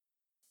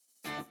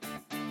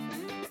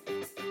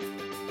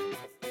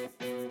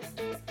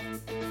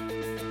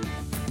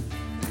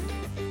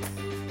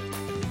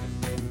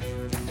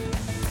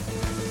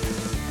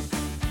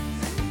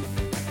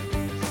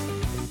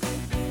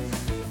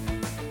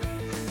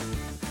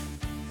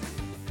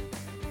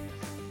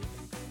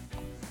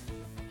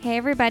Hey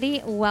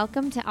everybody,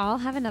 welcome to All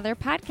Have Another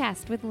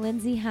podcast with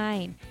Lindsay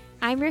Hine.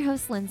 I'm your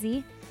host,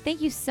 Lindsay. Thank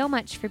you so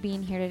much for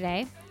being here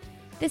today.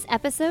 This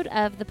episode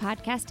of the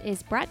podcast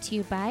is brought to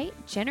you by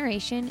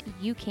Generation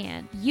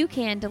UCAN.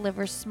 UCAN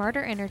delivers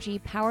smarter energy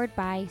powered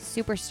by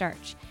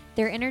Superstarch.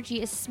 Their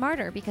energy is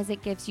smarter because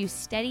it gives you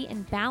steady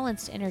and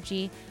balanced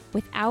energy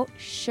without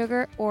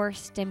sugar or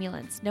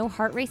stimulants. No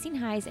heart racing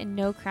highs and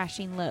no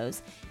crashing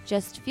lows.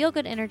 Just feel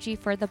good energy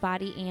for the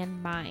body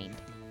and mind.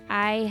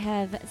 I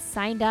have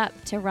signed up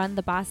to run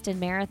the Boston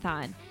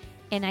Marathon,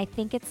 and I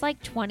think it's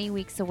like 20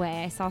 weeks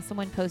away. I saw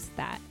someone post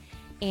that.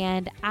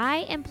 And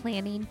I am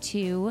planning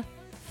to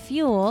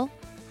fuel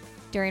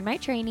during my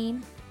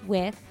training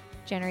with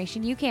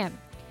Generation UCAN.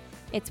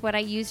 It's what I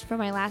used for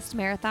my last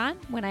marathon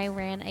when I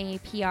ran a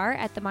PR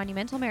at the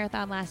Monumental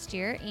Marathon last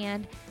year,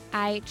 and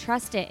I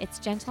trust it. It's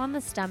gentle on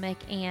the stomach,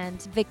 and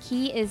the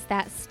key is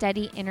that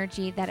steady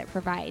energy that it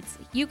provides.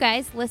 You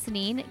guys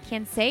listening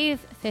can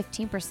save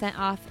 15%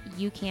 off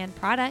UCAN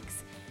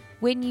products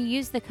when you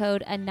use the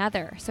code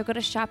ANOTHER. So go to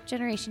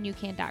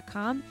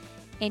shopgenerationyoucan.com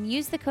and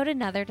use the code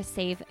ANOTHER to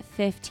save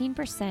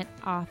 15%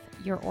 off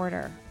your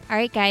order. All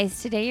right,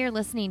 guys, today you're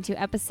listening to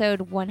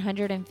episode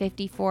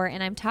 154,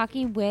 and I'm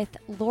talking with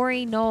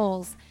Laurie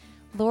Knowles.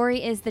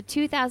 Laurie is the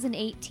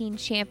 2018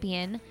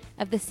 champion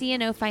of the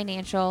CNO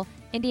Financial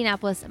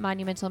Indianapolis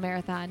Monumental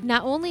Marathon.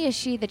 Not only is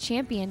she the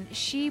champion,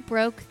 she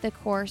broke the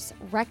course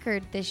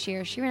record this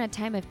year. She ran a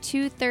time of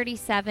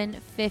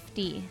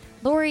 2:37:50.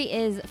 Laurie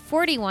is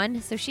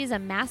 41, so she's a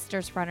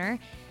master's runner.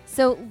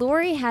 So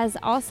Laurie has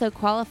also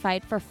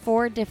qualified for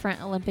 4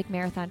 different Olympic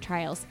marathon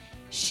trials.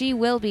 She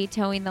will be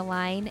towing the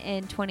line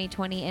in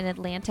 2020 in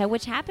Atlanta,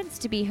 which happens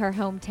to be her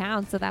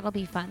hometown, so that'll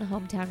be fun, a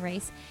hometown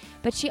race.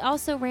 But she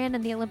also ran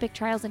in the Olympic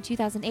trials in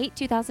 2008,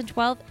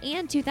 2012,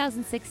 and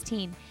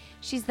 2016.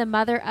 She's the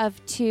mother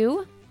of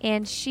 2,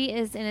 and she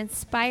is an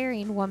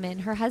inspiring woman.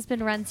 Her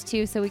husband runs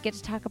too, so we get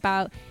to talk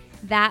about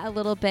that a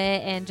little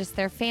bit and just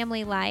their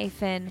family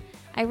life. And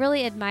I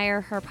really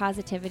admire her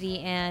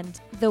positivity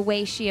and the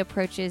way she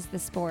approaches the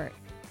sport.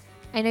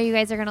 I know you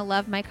guys are going to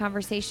love my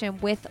conversation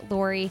with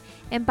Laurie.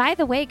 And by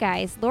the way,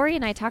 guys, Laurie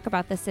and I talk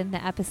about this in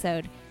the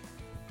episode.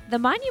 The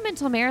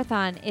Monumental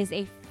Marathon is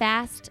a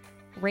fast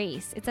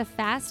race. It's a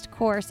fast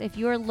course. If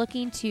you're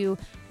looking to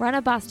run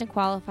a Boston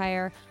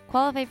qualifier,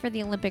 qualify for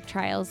the Olympic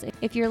trials,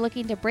 if you're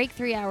looking to break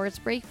 3 hours,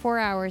 break 4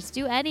 hours,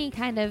 do any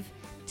kind of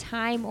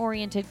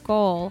time-oriented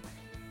goal,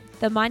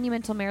 the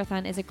Monumental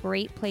Marathon is a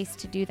great place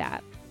to do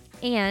that.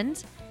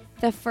 And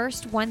the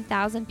first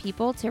 1,000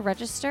 people to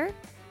register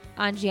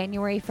on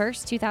January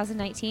 1st,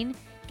 2019,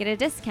 get a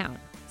discount.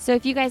 So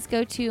if you guys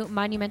go to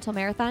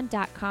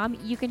monumentalmarathon.com,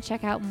 you can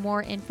check out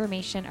more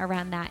information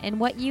around that. And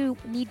what you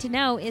need to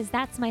know is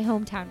that's my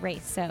hometown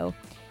race. So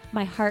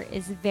my heart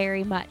is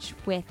very much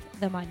with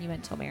the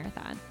Monumental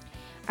Marathon.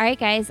 All right,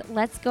 guys,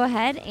 let's go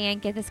ahead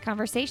and get this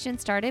conversation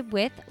started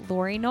with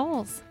Laurie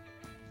Knowles.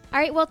 All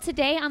right, well,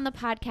 today on the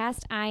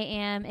podcast, I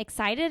am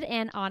excited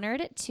and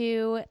honored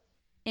to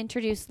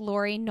introduce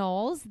Laurie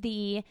Knowles,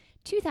 the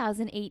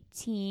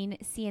 2018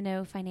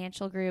 CNO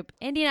Financial Group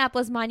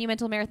Indianapolis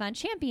Monumental Marathon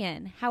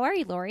champion. How are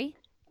you, Laurie?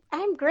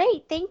 I'm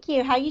great. Thank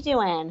you. How you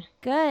doing?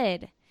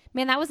 Good.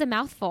 Man, that was a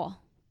mouthful.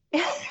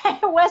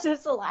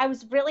 I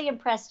was really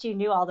impressed you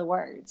knew all the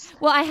words.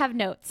 Well, I have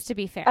notes, to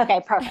be fair.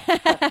 Okay,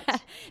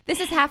 perfect. This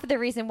is half of the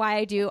reason why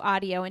I do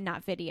audio and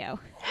not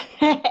video.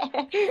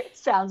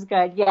 Sounds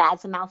good. Yeah,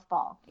 it's a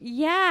mouthful.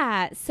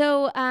 Yeah.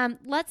 So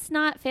let's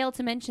not fail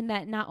to mention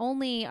that not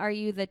only are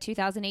you the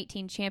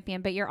 2018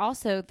 champion, but you're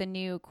also the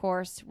new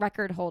course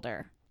record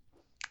holder.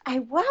 I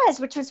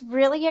was, which was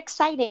really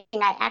exciting.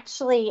 I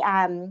actually,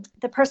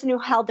 the person who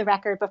held the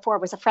record before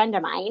was a friend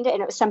of mine,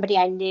 and it was somebody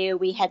I knew.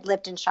 We had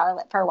lived in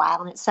Charlotte for a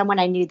while, and it's someone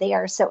I knew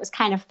there. So it was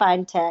kind of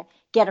fun to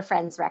get a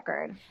friend's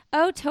record.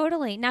 Oh,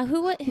 totally. Now,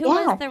 who was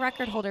the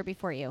record holder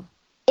before you?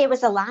 It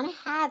was Alana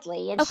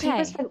Hadley, and she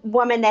was the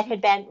woman that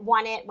had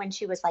won it when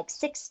she was like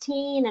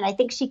 16, and I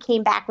think she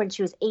came back when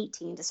she was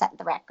 18 to set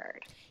the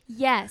record.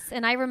 Yes,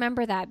 and I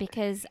remember that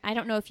because I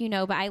don't know if you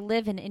know, but I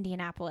live in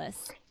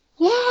Indianapolis.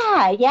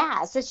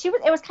 Yeah. So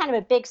it was kind of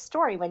a big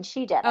story when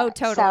she did it. Oh,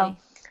 totally. So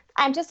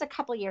I'm just a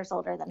couple years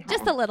older than her.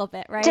 Just a little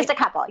bit, right? Just a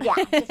couple, yeah.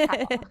 Just a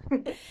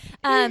couple.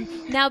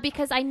 Now,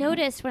 because I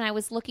noticed when I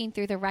was looking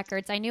through the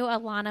records, I knew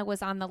Alana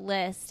was on the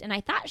list, and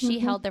I thought she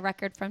held the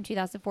record from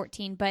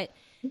 2014, but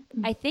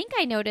I think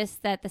I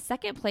noticed that the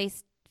second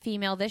place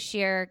female this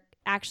year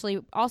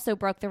actually also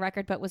broke the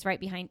record, but was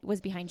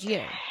behind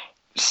you.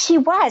 She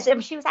was.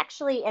 She was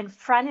actually in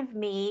front of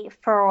me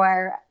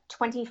for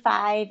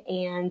 25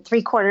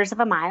 3/4 of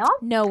a mile.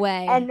 No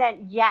way. And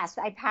then, yes,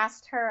 I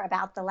passed her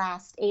about the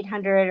last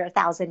 800 or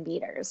 1,000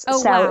 meters. Oh,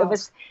 so wow. It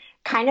was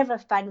kind of a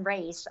fun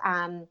race.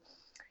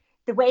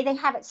 The way they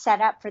have it set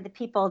up for the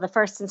people, the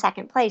first and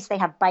second place, they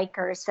have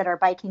bikers that are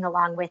biking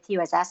along with you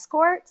as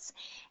escorts.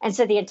 And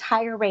so the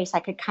entire race, I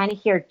could kind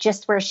of hear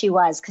just where she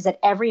was, because at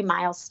every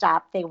mile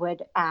stop, they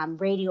would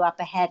radio up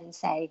ahead and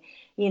say,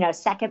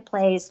 second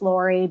place,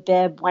 Laurie,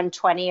 bib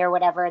 120 or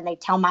whatever, and they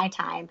tell my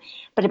time.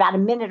 But about a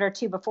minute or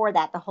two before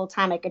that, the whole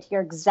time I could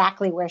hear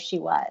exactly where she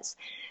was.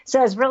 So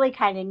it was really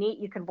kind of neat.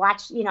 You could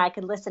watch, I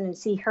could listen and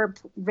see her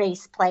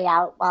race play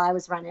out while I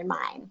was running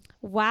mine.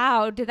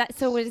 Wow.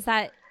 So does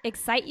that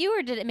excite you,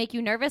 or did it make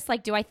you nervous?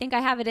 Like, do I think I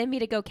have it in me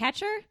to go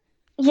catch her?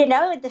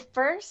 The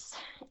first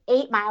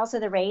 8 miles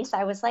of the race,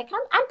 I was like,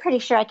 I'm pretty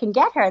sure I can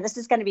get her. This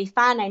is going to be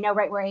fun. I know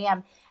right where I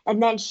am.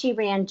 And then she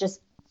ran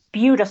just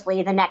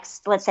beautifully the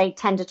next, let's say,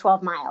 10 to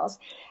 12 miles.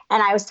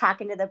 And I was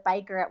talking to the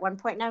biker at one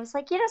point, and I was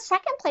like,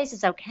 second place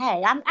is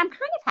okay. I'm kind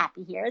of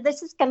happy here.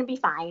 This is going to be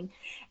fine.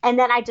 And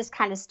then I just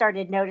kind of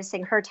started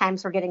noticing her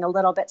times were getting a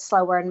little bit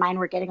slower and mine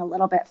were getting a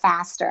little bit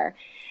faster.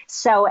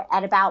 So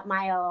at about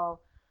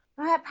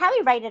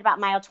probably right at about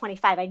mile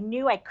 25, I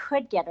knew I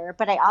could get her,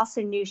 but I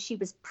also knew she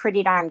was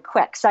pretty darn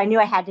quick. So I knew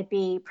I had to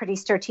be pretty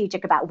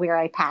strategic about where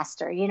I passed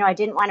her. I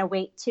didn't want to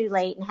wait too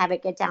late and have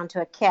it get down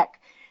to a kick,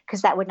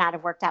 because that would not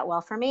have worked out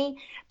well for me.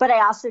 But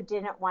I also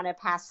didn't want to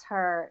pass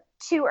her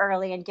too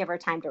early and give her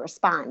time to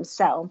respond.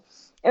 So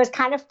it was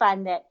kind of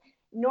fun that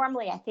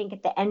normally I think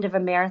at the end of a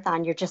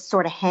marathon, you're just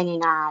sort of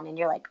hanging on and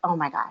you're like, oh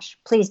my gosh,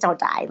 please don't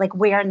die. Like,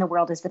 where in the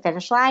world is the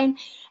finish line?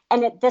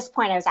 And at this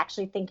point, I was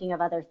actually thinking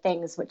of other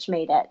things, which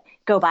made it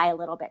go by a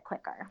little bit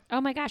quicker. Oh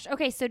my gosh.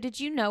 Okay. So did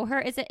you know her?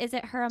 Is it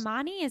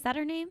Haramani? Is that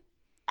her name?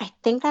 I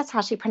think that's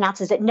how she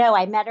pronounces it. No,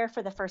 I met her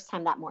for the first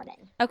time that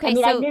morning.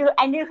 Okay.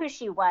 I knew who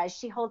she was.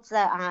 She holds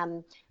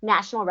the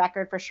national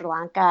record for Sri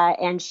Lanka,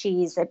 and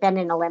she's been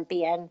an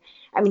Olympian.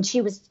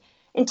 She was,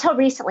 until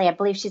recently, I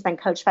believe she's been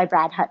coached by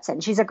Brad Hudson.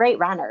 She's a great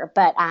runner,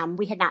 but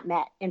we had not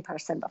met in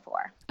person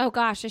before. Oh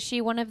gosh. Is she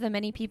one of the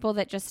many people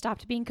that just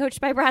stopped being coached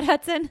by Brad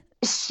Hudson?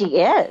 She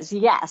is.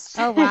 Yes.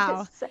 Oh,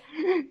 wow.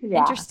 Yeah.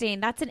 Interesting.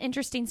 That's an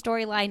interesting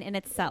storyline in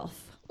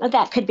itself.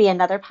 That could be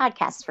another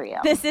podcast for you.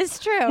 This is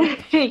true.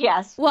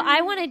 Yes. Well, I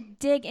want to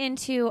dig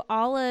into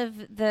all of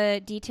the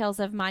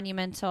details of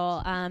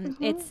Monumental.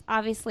 It's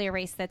obviously a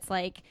race that's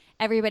like,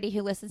 everybody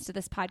who listens to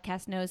this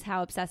podcast knows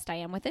how obsessed I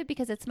am with it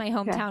because it's my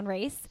hometown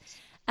race.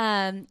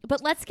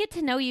 But let's get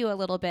to know you a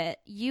little bit.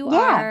 You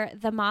are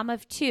the mom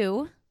of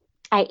two.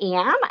 I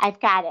am. I've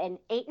got an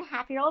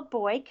 8.5-year-old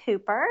boy,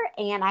 Cooper,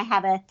 and I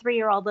have a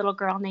 3-year-old little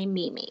girl named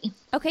Mimi.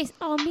 Okay.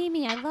 Oh,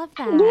 Mimi, I love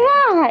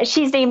that. Yeah,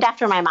 she's named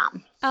after my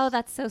mom. Oh,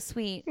 that's so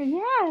sweet.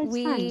 Yeah,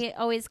 we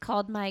always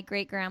called my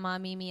great grandma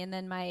Mimi, and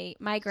then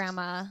my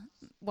grandma,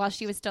 while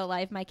she was still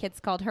alive, my kids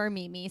called her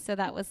Mimi. So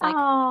that was like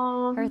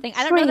her thing.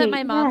 I don't know that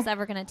my mom's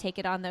ever going to take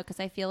it on though, because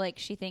I feel like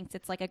she thinks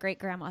it's like a great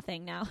grandma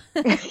thing now.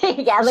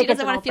 Yeah, like she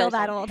doesn't want to feel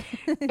that old.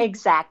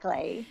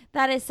 Exactly.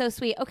 That is so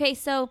sweet. Okay,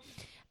 so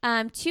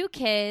 2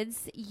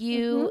 kids.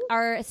 You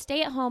are a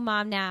stay-at-home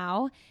mom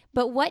now,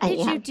 but what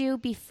did you do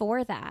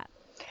before that?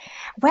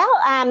 Well,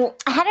 I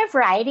had a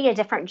variety of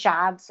different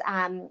jobs.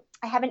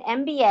 I have an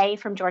MBA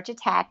from Georgia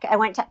Tech. I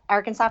went to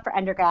Arkansas for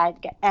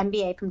undergrad,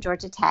 MBA from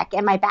Georgia Tech,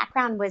 and my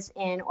background was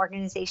in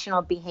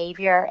organizational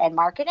behavior and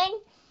marketing.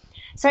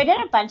 So I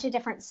did a bunch of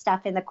different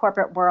stuff in the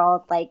corporate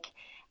world, like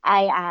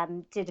I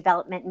did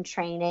development and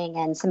training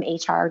and some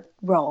HR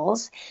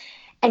roles,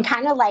 and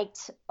kind of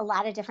liked a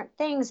lot of different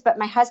things. But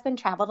my husband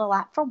traveled a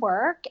lot for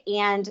work,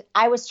 and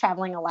I was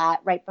traveling a lot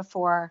right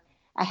before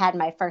I had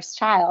my first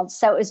child.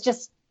 So it was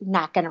just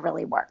not going to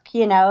really work,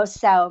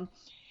 So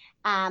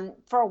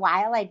for a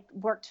while, I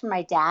worked for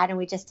my dad, and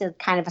we just did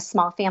kind of a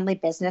small family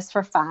business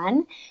for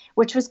fun,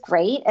 which was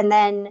great. And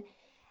then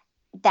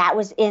that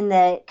was in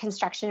the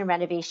construction and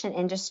renovation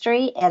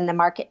industry, and the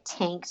market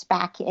tanked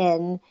back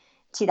in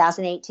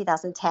 2008,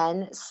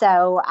 2010.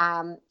 So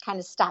kind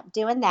of stopped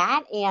doing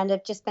that, and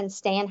I've just been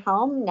staying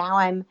home. Now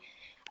I'm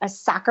a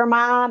soccer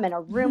mom and a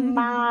room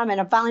mom and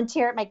a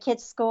volunteer at my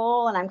kids'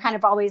 school, and I'm kind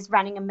of always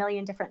running a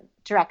million different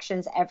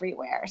directions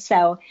everywhere.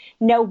 So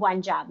no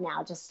one job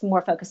now, just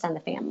more focused on the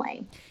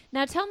family.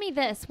 Now tell me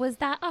this, was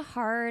that a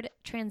hard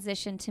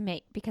transition to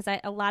make? Because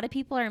a lot of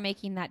people are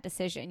making that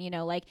decision,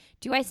 like,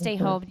 do I stay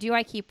home? Do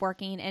I keep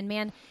working? And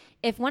man,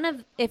 if one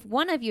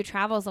of you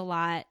travels a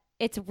lot,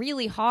 it's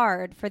really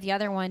hard for the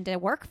other one to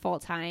work full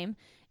time.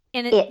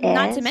 And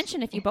not to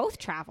mention if you both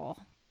travel.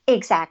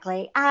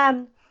 Exactly.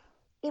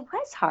 It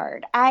was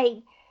hard.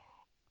 I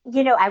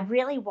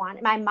really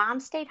wanted, my mom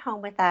stayed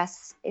home with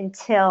us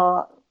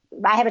until,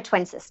 I have a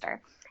twin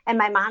sister, and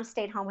my mom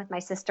stayed home with my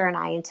sister and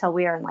I until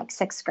we were in like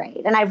 6th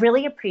grade. And I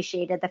really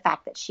appreciated the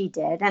fact that she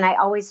did. And I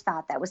always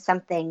thought that was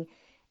something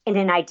in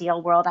an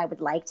ideal world I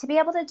would like to be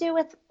able to do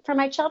for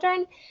my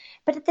children.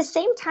 But at the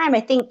same time,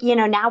 I think,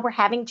 now we're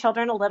having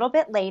children a little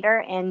bit later,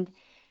 and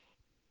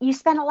you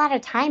spend a lot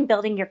of time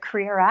building your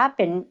career up,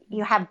 and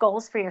you have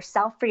goals for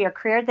yourself, for your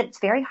career, that it's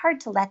very hard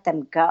to let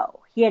them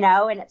go,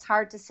 and it's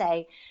hard to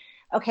say,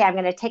 okay, I'm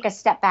going to take a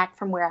step back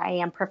from where I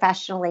am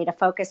professionally to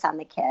focus on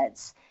the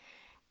kids.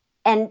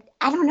 And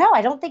I don't know,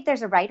 I don't think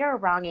there's a right or a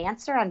wrong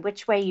answer on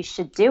which way you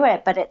should do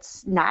it, but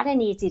it's not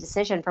an easy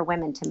decision for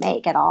women to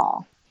make at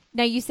all.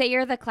 Now, you say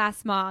you're the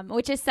class mom,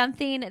 which is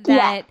something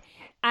that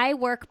I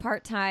work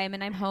part-time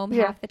and I'm home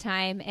half the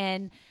time.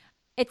 And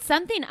It's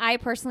something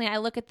I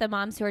look at the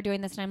moms who are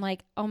doing this and I'm like,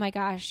 oh my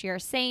gosh, you're a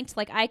saint.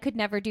 Like I could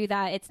never do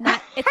that. It's not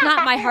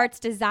my heart's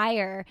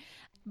desire.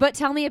 But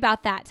tell me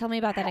about that. Tell me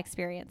about that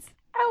experience.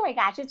 Oh my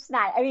gosh, it's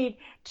not. I mean,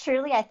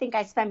 truly, I think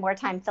I spend more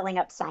time filling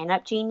up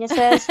sign-up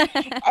geniuses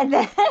and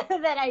then,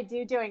 than I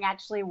do doing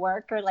actually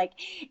work or like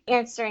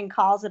answering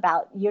calls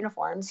about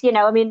uniforms.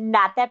 I mean,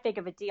 not that big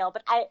of a deal,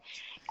 but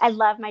I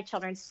love my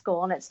children's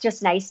school, and it's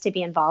just nice to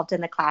be involved in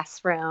the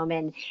classroom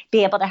and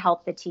be able to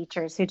help the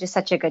teachers who do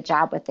such a good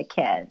job with the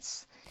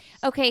kids.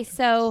 Okay,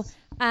 so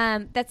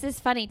that's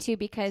just funny too,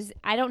 because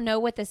I don't know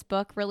what this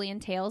book really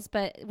entails,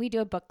 but we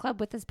do a book club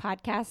with this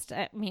podcast.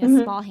 I mean,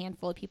 a small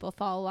handful of people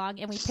follow along,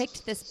 and we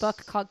picked this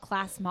book called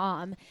Class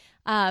Mom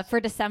for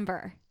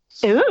December.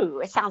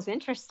 Ooh, it sounds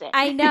interesting.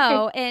 I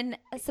know. And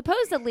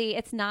supposedly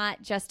it's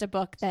not just a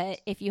book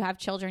that if you have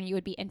children, you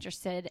would be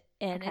interested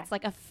in. Okay. It's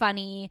like a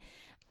funny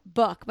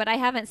book, but I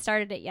haven't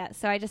started it yet.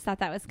 So I just thought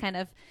that was kind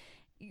of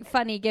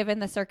funny given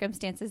the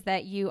circumstances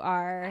that you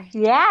are.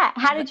 Yeah.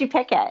 How did you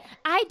pick it?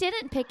 I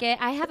didn't pick it.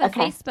 I have a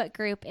Facebook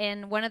group,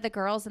 and one of the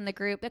girls in the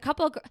group,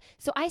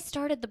 so I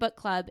started the book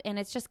club, and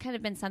it's just kind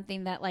of been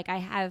something that like I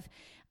have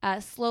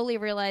slowly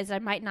realized I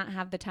might not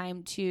have the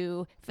time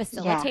to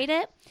facilitate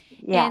it.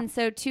 Yeah. And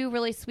so two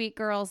really sweet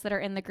girls that are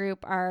in the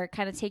group are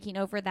kind of taking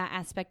over that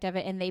aspect of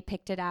it, and they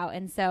picked it out.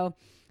 And so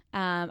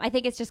I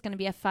think it's just going to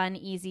be a fun,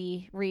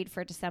 easy read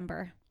for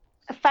December.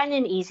 Fun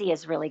and easy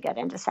is really good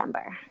in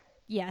December.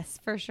 Yes,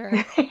 for sure.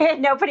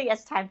 Nobody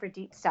has time for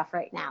deep stuff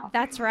right now.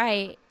 That's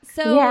right.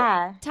 So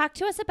talk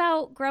to us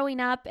about growing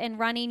up and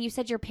running. You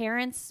said your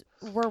parents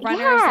were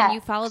runners and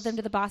you followed them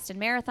to the Boston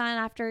Marathon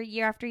after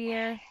year.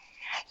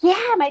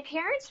 Yeah, my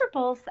parents were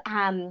both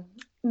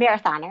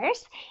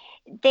marathoners.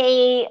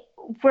 They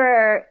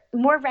were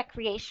more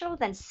recreational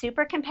than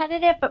super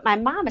competitive, but my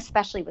mom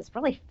especially was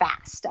really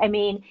fast. I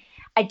mean,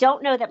 I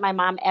don't know that my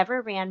mom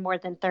ever ran more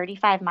than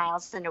 35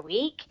 miles in a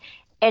week.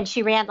 And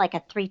she ran like a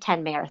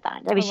 3:10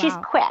 marathon. I mean, she's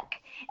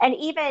quick. And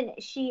even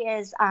she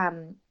is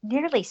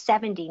nearly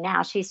 70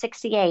 now. She's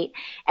 68.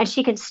 And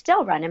she can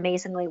still run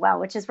amazingly well,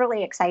 which is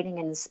really exciting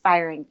and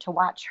inspiring to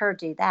watch her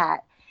do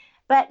that.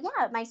 But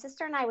yeah, my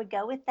sister and I would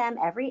go with them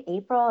every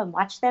April and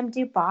watch them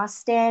do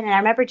Boston. And I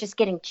remember just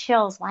getting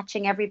chills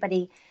watching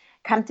everybody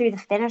come through the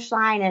finish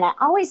line. And I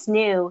always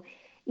knew,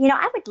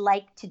 I would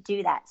like to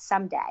do that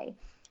someday.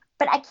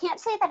 But I can't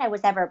say that I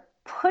was ever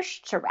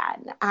pushed to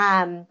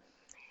run.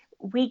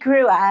 We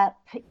grew up,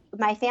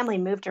 my family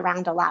moved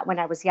around a lot when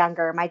I was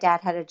younger. My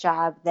dad had a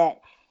job that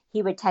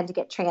he would tend to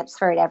get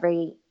transferred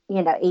every,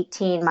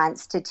 18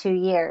 months to 2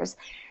 years.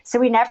 So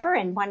we never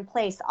in one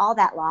place all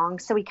that long.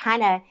 So we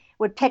kind of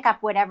would pick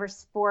up whatever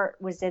sport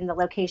was in the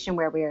location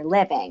where we were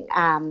living.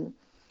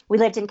 We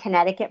lived in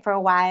Connecticut for a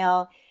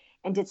while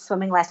and did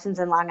swimming lessons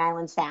in Long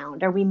Island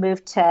Sound. Or we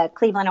moved to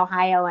Cleveland,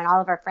 Ohio, and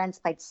all of our friends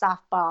played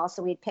softball.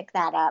 So we'd pick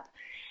that up.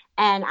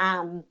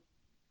 And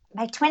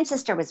my twin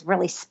sister was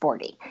really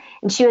sporty,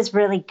 and she was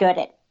really good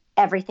at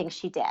everything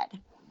she did.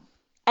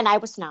 And I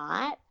was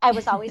not. I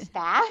was always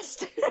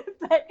fast,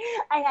 but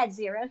I had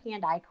zero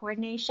hand-eye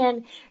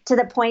coordination to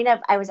the point of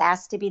I was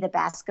asked to be the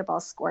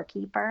basketball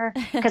scorekeeper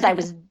because I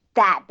was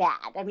that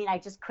bad. I mean, I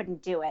just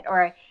couldn't do it.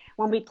 Or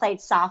when we played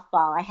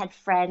softball, I had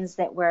friends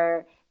that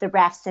were the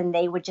refs, and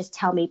they would just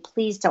tell me,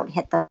 please don't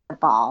hit the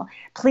ball.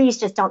 Please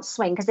just don't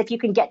swing. Because if you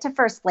can get to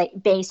first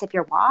base, if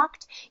you're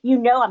walked,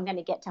 I'm going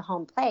to get to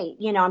home plate.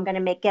 I'm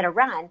going to get a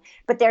run.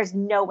 But there's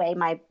no way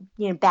my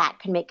bat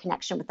can make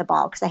connection with the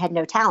ball because I had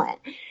no talent.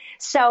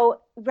 So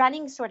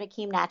running sort of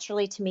came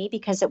naturally to me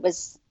because it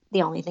was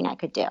the only thing I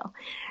could do.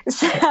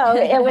 So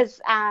it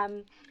was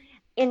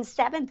in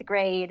 7th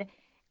grade,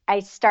 I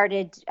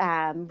started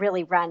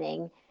really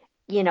running,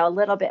 a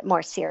little bit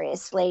more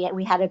seriously.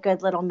 We had a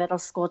good little middle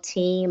school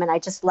team, and I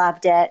just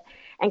loved it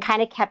and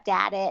kind of kept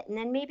at it. And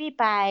then maybe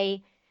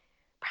by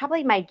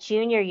probably my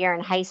junior year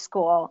in high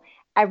school,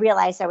 I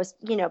realized I was,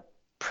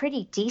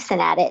 pretty decent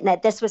at it, and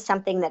that this was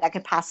something that I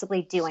could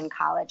possibly do in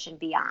college and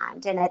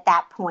beyond. And at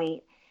that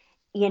point,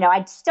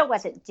 I still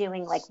wasn't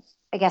doing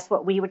I guess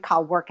what we would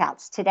call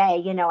workouts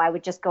today. I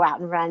would just go out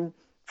and run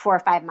 4 or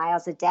 5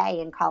 miles a day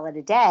and call it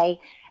a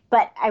day.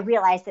 But I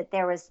realized that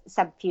there was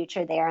some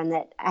future there and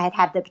that I'd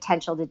have the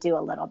potential to do a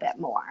little bit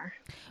more.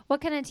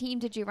 What kind of team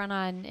did you run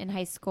on in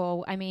high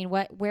school? I mean,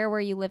 where were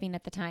you living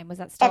at the time? Was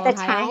that still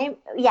Ohio?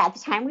 At the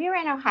time we were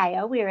in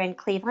Ohio. We were in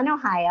Cleveland,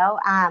 Ohio.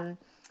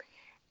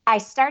 I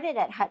started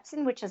at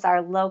Hudson, which is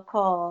our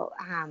local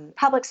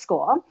public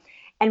school,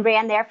 and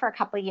ran there for a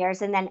couple of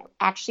years, and then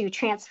actually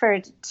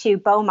transferred to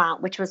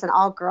Beaumont, which was an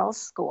all-girls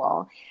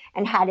school,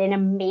 and had an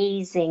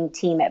amazing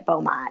team at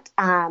Beaumont.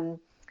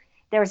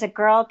 There was a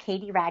girl,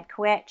 Katie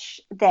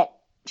Radkowicz, that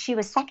she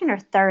was second or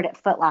third at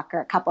Foot Locker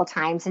a couple of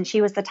times, and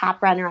she was the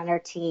top runner on her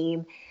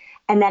team.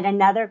 And then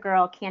another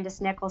girl, Candace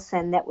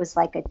Nicholson, that was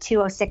like a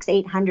 2:06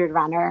 800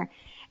 runner.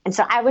 And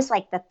so I was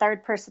like the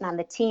third person on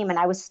the team, and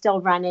I was still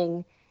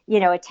running, a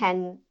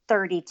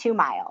 10:32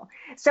 mile.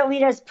 So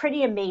it was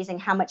pretty amazing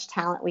how much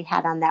talent we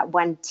had on that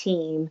one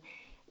team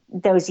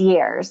those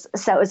years.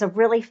 So it was a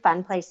really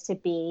fun place to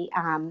be.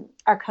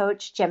 Our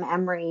coach, Jim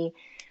Emery,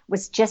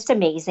 was just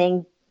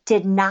amazing,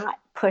 did not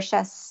push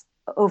us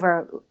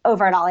over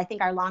at all. I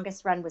think our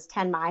longest run was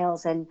 10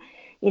 miles, and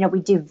we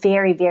do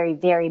very, very,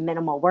 very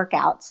minimal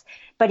workouts,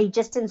 but he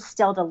just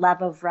instilled a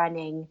love of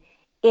running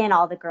in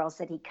all the girls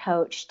that he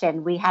coached,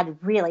 and we had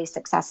really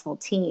successful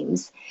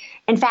teams.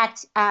 In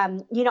fact,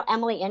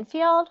 Emily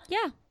Infield?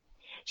 Yeah.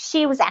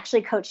 She was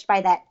actually coached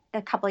by that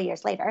a couple of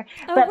years later,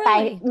 but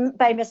really?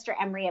 by Mr.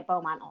 Emery at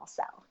Beaumont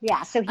also.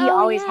 Yeah. So he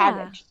always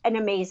had an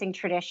amazing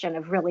tradition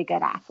of really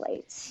good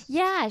athletes.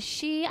 Yeah.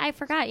 I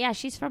forgot. Yeah.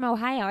 She's from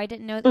Ohio. I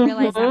didn't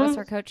realize that was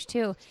her coach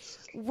too.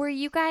 Were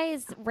you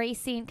guys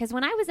racing? Because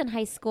when I was in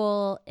high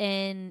school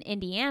in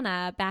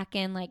Indiana back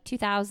in like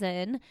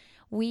 2000,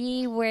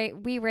 we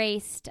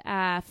raced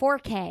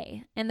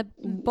 4K, and the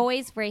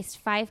boys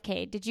raced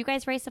 5K. Did you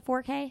guys race a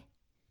 4K?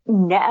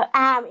 No.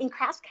 In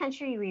cross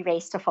country, we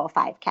raced a full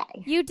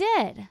 5K. You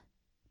did?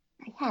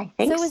 Yeah, I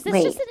think so. So was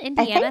this just an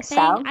Indiana thing?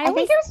 So. I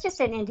think it was just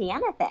an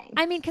Indiana thing.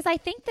 I mean, because I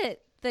think that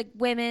the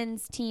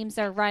women's teams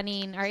are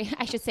running, or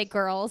I should say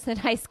girls in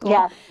high school.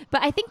 Yeah.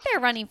 But I think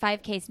they're running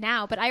 5Ks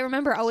now. But I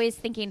remember always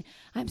thinking,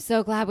 I'm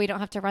so glad we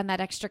don't have to run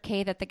that extra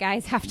K that the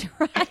guys have to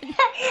run.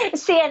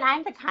 See, and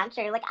I'm the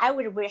contrary. Like, I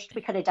would have wished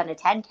we could have done a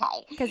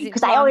 10K.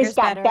 Because I always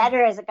got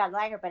better as it got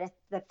longer. But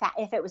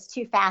if it was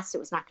too fast, it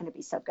was not going to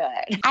be so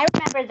good. I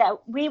remember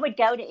that we would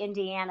go to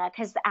Indiana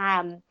because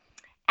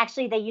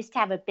actually they used to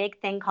have a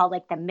big thing called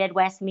like the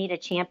Midwest Meet of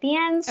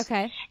Champions.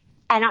 Okay.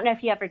 I don't know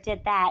if you ever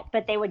did that,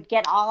 but they would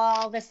get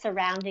all the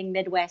surrounding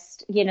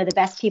Midwest, the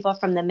best people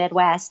from the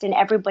Midwest, and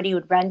everybody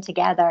would run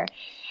together.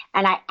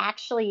 And I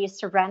actually used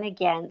to run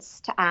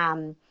against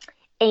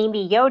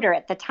Amy Yoder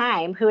at the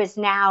time, who is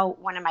now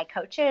one of my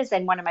coaches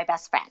and one of my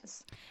best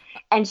friends.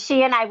 And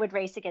she and I would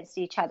race against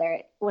each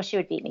other. Well, she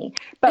would beat me,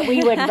 but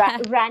we would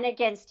run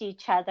against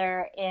each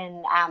other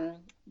in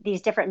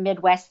these different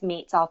Midwest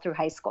meets all through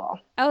high school.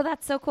 Oh,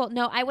 that's so cool.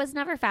 No, I was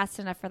never fast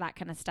enough for that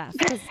kind of stuff.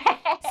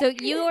 So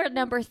you were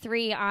number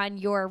 3 on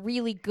your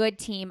really good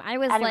team. I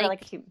was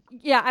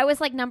I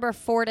was like number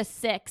 4 to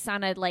 6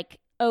 on a like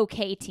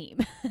okay team.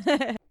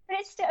 But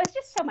it was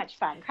just so much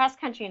fun. Cross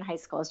country in high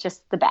school is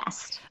just the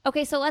best.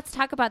 Okay, so let's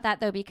talk about that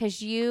though,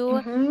 because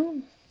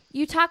you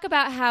talk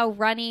about how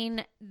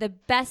running, the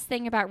best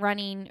thing about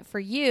running for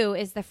you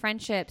is the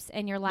friendships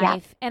in your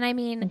life. Yeah. And I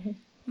mean,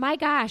 my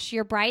gosh,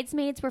 your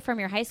bridesmaids were from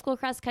your high school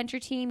cross country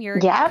team. Your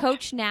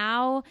coach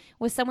now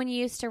was someone you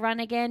used to run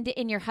again.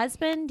 And your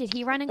husband, did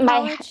he run in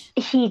college?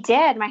 He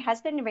did. My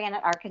husband ran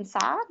at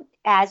Arkansas,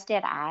 as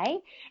did I.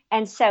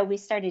 And so we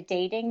started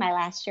dating my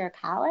last year of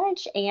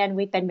college, and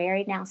we've been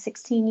married now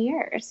 16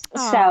 years.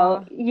 Aww.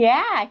 So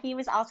yeah, he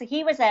was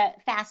a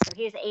faster.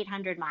 He was an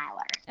 800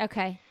 miler.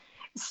 Okay.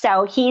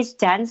 So he's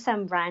done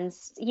some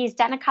runs. He's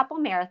done a couple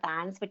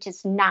marathons, which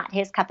is not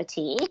his cup of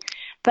tea.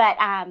 But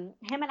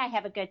him and I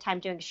have a good time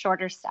doing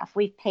shorter stuff.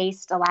 We've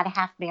paced a lot of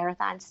half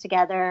marathons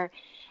together,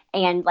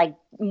 and like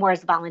more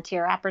as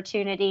volunteer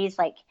opportunities.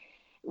 Like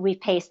we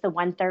paced the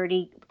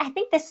 130. I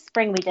think this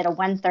spring we did a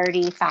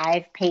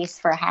 135 pace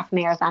for a half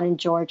marathon in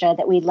Georgia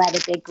that we led a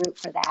big group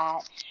for that.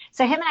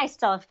 So him and I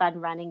still have fun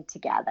running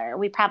together.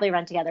 We probably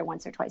run together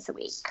once or twice a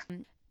week.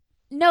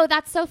 No,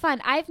 that's so fun.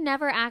 I've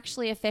never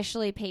actually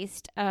officially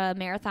paced a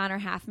marathon or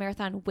half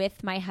marathon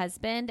with my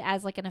husband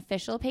as like an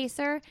official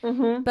pacer,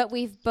 but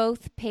we've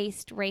both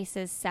paced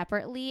races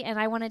separately, and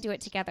I want to do it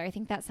together. I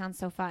think that sounds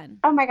so fun.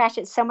 Oh my gosh,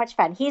 it's so much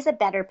fun. He's a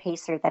better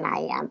pacer than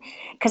I am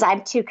because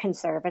I'm too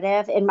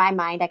conservative. In my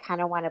mind, I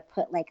kind of want to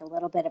put like a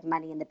little bit of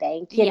money in the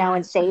bank, you know,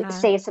 and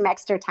save some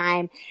extra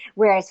time,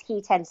 whereas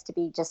he tends to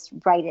be just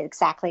right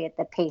exactly at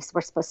the pace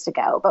we're supposed to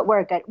go. But we're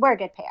a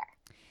good pair.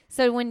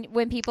 So when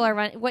people are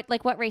running,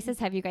 what races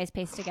have you guys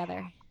paced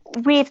together?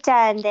 We've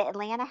done the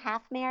Atlanta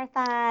half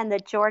marathon, the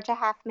Georgia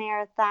half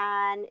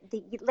marathon.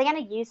 The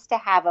Atlanta used to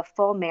have a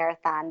full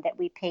marathon that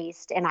we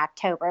paced in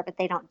October, but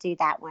they don't do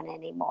that one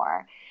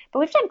anymore. But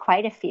we've done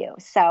quite a few,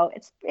 so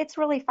it's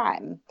really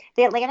fun.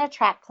 The Atlanta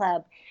Track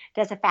Club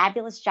does a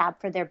fabulous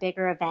job for their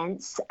bigger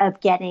events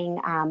of getting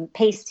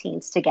pace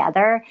teams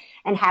together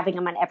and having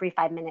them on every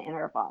 5-minute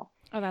interval.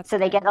 Oh, that's so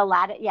good. they get a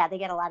lot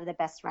of the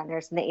best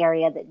runners in the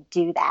area that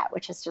do that,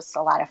 which is just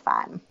a lot of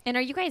fun. And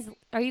are you guys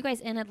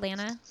in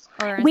Atlanta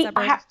or a we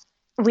suburb?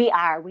 We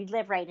are. We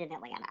live right in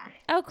Atlanta.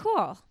 Oh,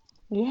 cool.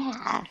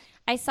 Yeah.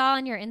 I saw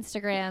on your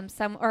Instagram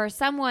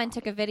someone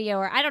took a video,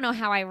 or I don't know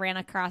how I ran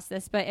across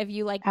this, but of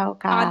you like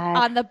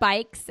on the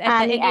bikes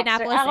at the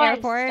Indianapolis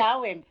airport. I'm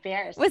so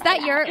embarrassed. Was it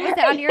on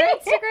your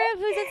Instagram?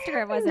 Whose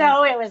Instagram was it?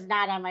 No, it was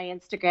not on my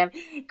Instagram.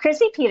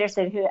 Chrissy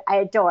Peterson, who I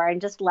adore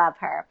and just love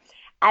her.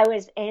 I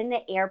was in the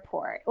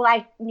airport. Well,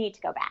 I need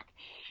to go back.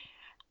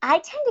 I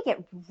tend to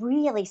get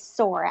really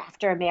sore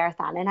after a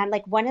marathon. And I'm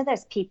like one of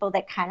those people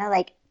that kind of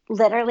like,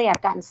 literally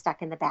I've gotten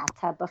stuck in the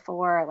bathtub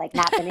before, like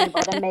not been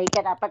able to make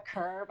it up a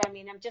curve. I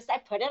mean, I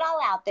put it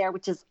all out there,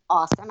 which is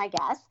awesome, I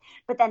guess.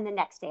 But then the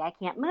next day I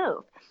can't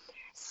move.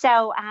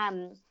 So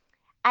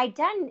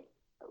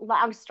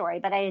long story,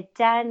 but I had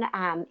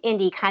done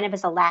Indy kind of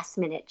as a last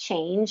minute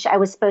change. I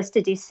was supposed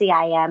to do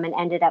CIM and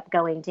ended up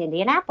going to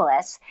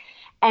Indianapolis.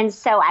 And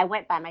so I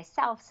went by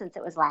myself since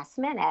it was last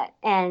minute.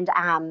 And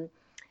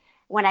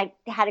when I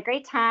had a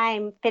great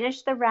time,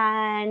 finished the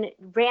run,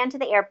 ran to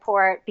the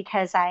airport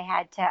because I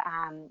had to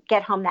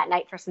get home that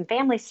night for some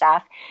family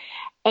stuff.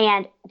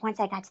 And once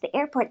I got to the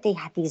airport, they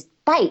had these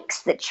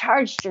bikes that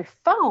charged your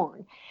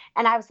phone.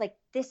 And I was like,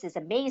 this is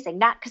amazing.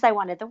 Not because I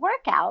wanted the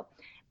workout,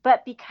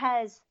 but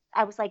because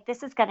I was like,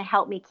 this is going to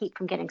help me keep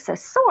from getting so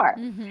sore.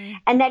 Mm-hmm.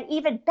 And then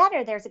even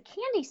better, there's a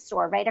candy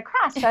store right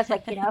across. So I was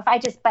like, if I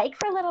just bike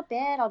for a little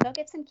bit, I'll go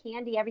get some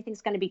candy.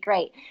 Everything's going to be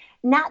great.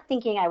 Not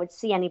thinking I would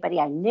see anybody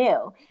I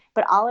knew.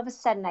 But all of a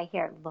sudden I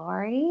hear,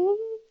 Laurie,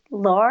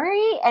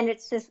 and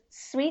it's this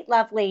sweet,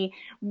 lovely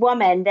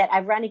woman that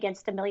I've run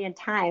against a million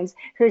times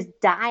who's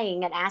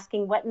dying and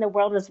asking what in the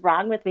world was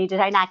wrong with me. Did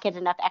I not get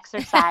enough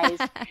exercise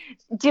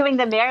doing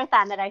the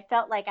marathon that I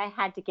felt like I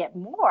had to get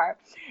more?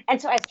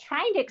 And so I was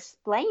trying to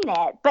explain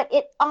it, but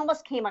it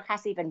almost came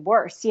across even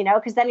worse,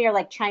 because then you're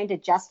like trying to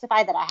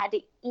justify that I had to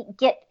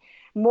get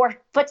more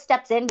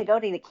footsteps in to go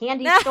to the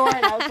candy store.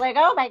 And I was like,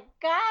 oh my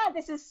God,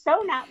 this is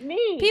so not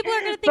me. People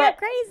are going to think I'm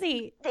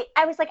crazy.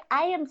 I was like,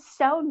 I am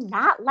so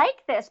not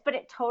like this, but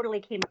it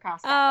totally came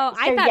across.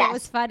 I thought it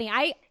was funny.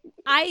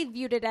 I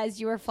viewed it as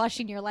you were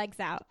flushing your legs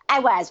out. I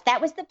was. That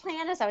was the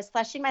plan, as I was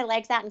flushing my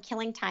legs out and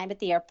killing time at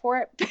the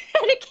airport. And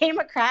it came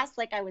across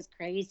like I was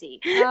crazy.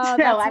 Oh,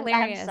 that's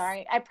hilarious. I'm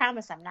sorry. I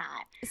promise I'm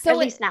not. So at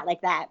least not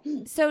like that.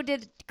 So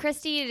did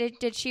Christy,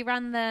 did she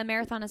run the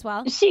marathon as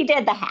well? She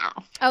did the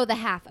half. Oh, the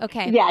half.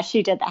 Okay. Yeah,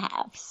 she did the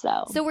half.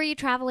 So were you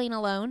traveling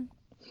alone?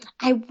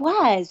 I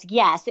was.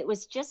 Yes, it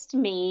was just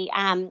me.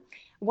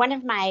 One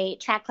of my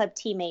track club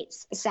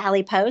teammates,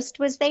 Sally Post,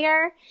 was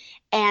there.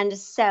 And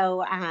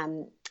so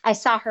I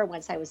saw her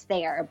once I was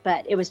there,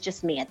 but it was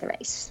just me at the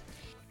race.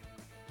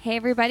 Hey,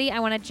 everybody. I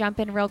want to jump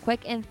in real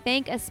quick and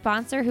thank a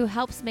sponsor who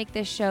helps make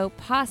this show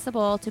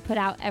possible to put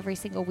out every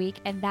single week,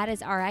 and that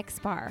is RX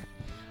Bar.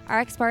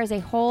 RX Bar is a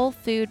whole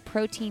food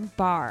protein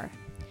bar.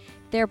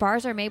 Their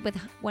bars are made with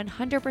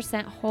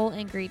 100% whole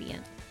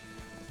ingredient.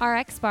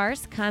 RX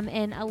Bars come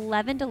in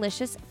 11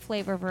 delicious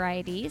flavor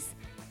varieties.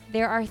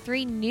 There are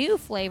 3 new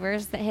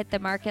flavors that hit the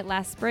market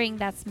last spring.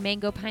 That's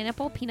mango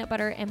pineapple, peanut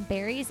butter and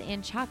berries,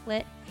 and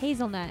chocolate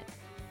hazelnut.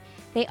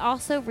 They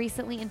also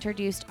recently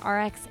introduced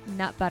RX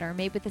Nut Butter,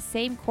 made with the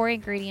same core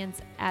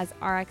ingredients as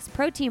RX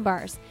Protein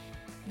Bars.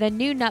 The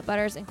new nut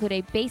butters include a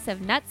base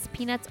of nuts,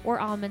 peanuts, or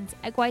almonds,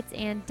 egg whites,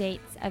 and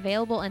dates,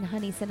 available in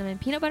honey cinnamon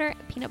peanut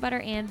butter,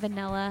 and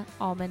vanilla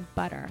almond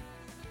butter.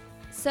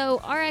 So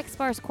RX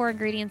Bar's core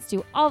ingredients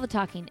do all the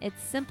talking.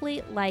 It's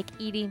simply like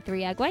eating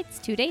 3 egg whites,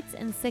 2 dates,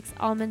 and 6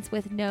 almonds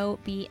with no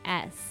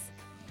BS.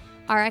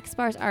 RX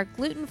Bars are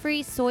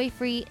gluten-free,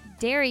 soy-free,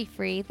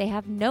 dairy-free. They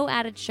have no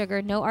added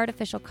sugar, no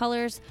artificial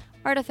colors,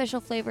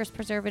 artificial flavors,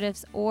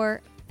 preservatives,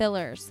 or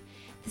fillers.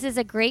 This is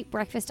a great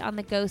breakfast on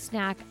the go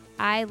snack.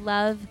 I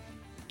love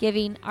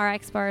giving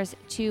RX Bars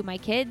to my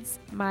kids.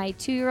 My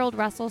 2-year-old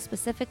Russell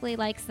specifically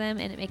likes them,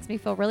 and it makes me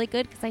feel really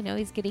good because I know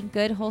he's getting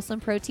good, wholesome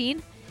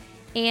protein.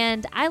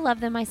 And I love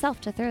them myself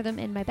to throw them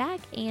in my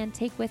bag and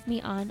take with me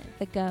on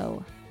the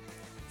go.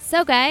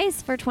 So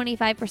guys, for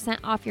 25%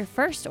 off your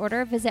first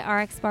order, visit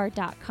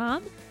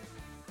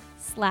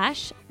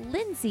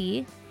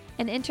rxbar.com/Lindsay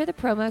and enter the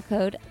promo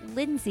code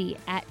Lindsay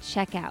at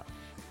checkout.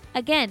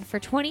 Again, for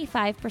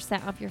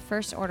 25% off your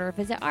first order,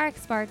 visit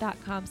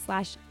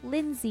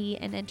rxbar.com/Lindsay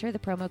and enter the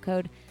promo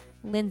code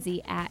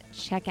Lindsay at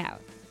checkout.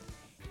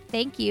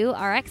 Thank you,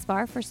 RX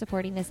Bar, for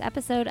supporting this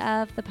episode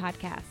of the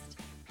podcast.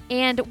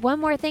 And one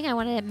more thing I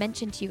wanted to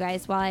mention to you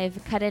guys while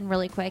I've cut in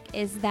really quick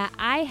is that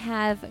I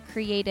have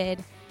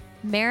created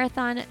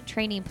marathon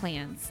training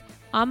plans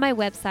on my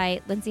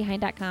website,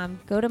 lindsayhine.com.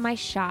 Go to my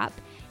shop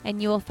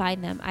and you will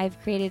find them. I've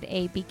created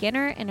a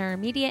beginner,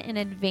 intermediate, and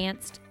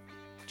advanced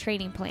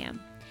training plan.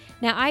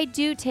 Now, I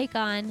do take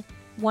on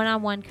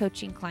one-on-one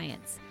coaching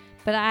clients,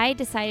 but I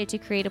decided to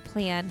create a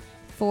plan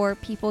for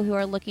people who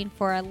are looking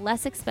for a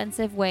less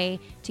expensive way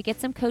to get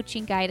some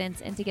coaching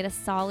guidance and to get a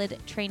solid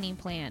training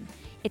plan.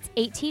 It's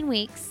 18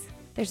 weeks.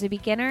 There's a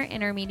beginner,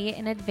 intermediate,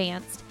 and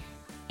advanced.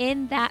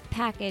 In that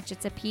package,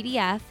 it's a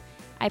PDF.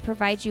 I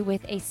provide you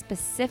with a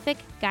specific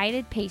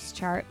guided pace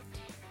chart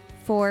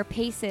for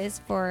paces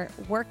for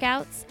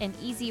workouts and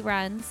easy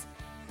runs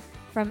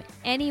from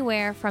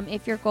anywhere from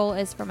if your goal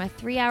is from a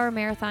 3-hour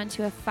marathon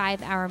to a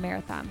 5-hour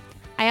marathon.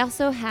 I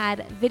also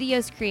had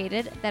videos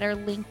created that are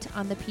linked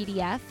on the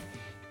PDF.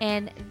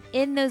 And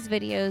in those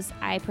videos,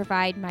 I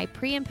provide my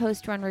pre and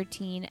post run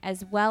routine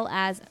as well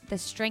as the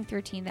strength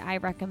routine that I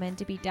recommend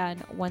to be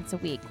done once a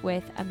week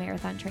with a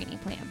marathon training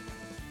plan.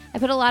 I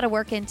put a lot of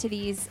work into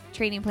these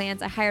training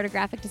plans. I hired a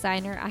graphic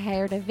designer. I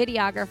hired a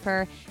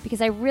videographer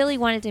because I really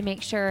wanted to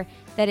make sure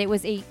that it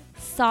was a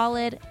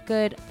solid,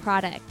 good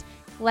product.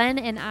 Glenn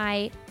and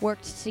I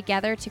worked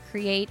together to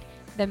create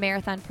the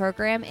marathon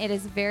program. It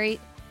is very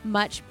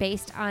much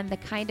based on the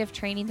kind of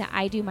training that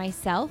I do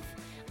myself.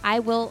 I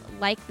will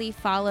likely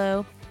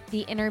follow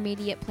the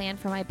intermediate plan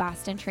for my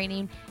Boston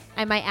training.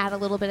 I might add a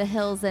little bit of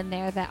hills in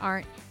there that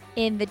aren't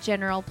in the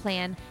general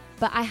plan.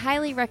 But I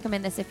highly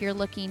recommend this if you're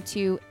looking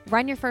to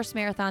run your first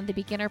marathon. The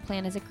beginner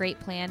plan is a great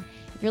plan.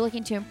 If you're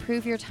looking to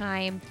improve your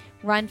time,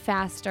 run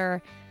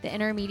faster, the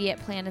intermediate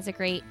plan is a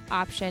great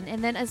option.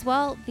 And then as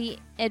well, the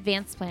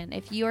advanced plan.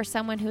 If you are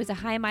someone who is a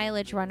high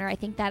mileage runner, I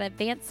think that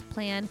advanced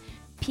plan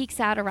peaks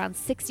out around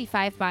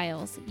 65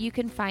 miles. You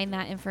can find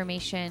that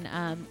information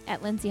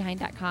at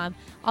lindsayhine.com.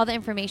 All the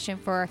information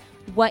for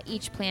what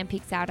each plan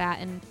peaks out at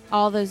and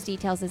all those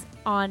details is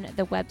on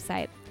the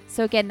website.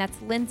 So again, that's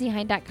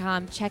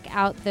lindsayhine.com. Check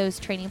out those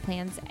training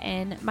plans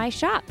in my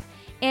shop.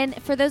 And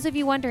for those of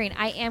you wondering,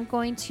 I am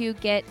going to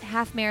get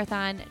half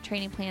marathon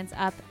training plans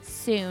up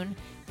soon.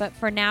 But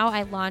for now,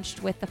 I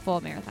launched with the full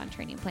marathon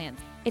training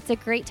plans. It's a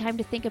great time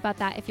to think about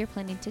that if you're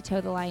planning to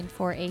toe the line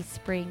for a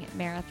spring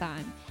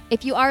marathon.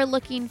 If you are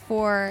looking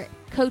for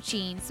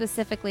coaching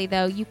specifically,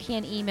 though, you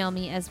can email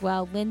me as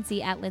well,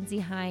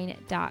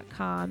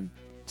 lindsay@lindsayhine.com,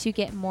 to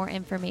get more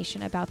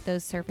information about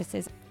those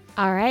services.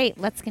 All right,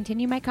 let's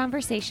continue my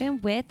conversation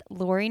with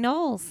Laurie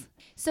Knowles.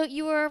 So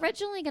you were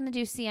originally going to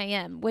do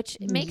CIM, which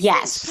makes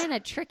it kind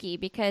of tricky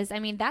because, I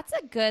mean, that's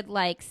a good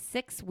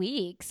 6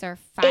 weeks or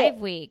 5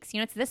 weeks.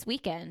 It's this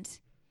weekend.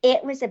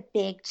 It was a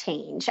big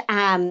change.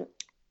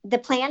 The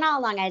plan all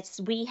along is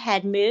we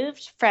had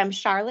moved from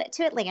Charlotte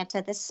to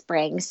Atlanta this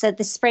spring. So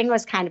the spring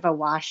was kind of a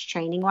wash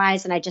training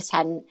wise, and I just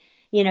hadn't,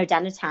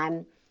 done a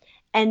ton.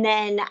 And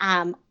then,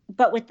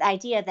 but with the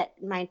idea that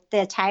the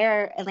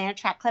entire Atlanta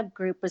Track Club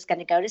group was going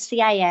to go to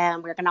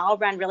CIM, we were going to all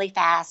run really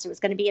fast. It was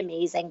going to be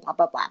amazing, blah,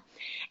 blah, blah.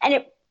 And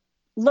it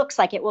looks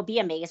like it will be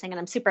amazing. And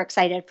I'm super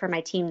excited for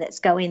my team that's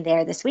going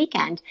there this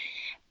weekend.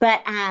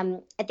 But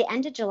at the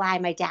end of July,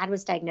 my dad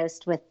was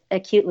diagnosed with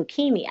acute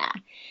leukemia.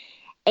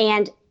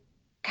 And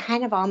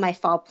kind of all my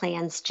fall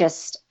plans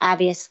just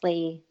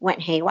obviously went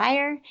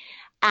haywire.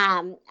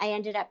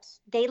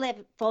 They live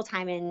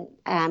full-time in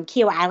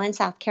Kio Island,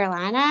 South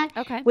Carolina,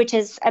 which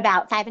is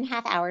about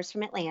 5.5 hours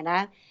from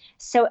Atlanta.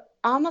 So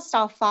almost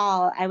all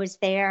fall, I was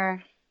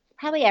there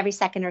probably every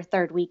second or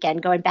third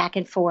weekend, going back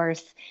and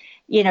forth,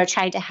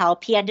 trying to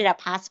help. He ended up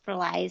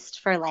hospitalized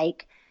for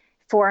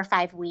 4 or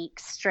 5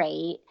 weeks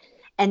straight,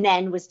 and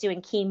then was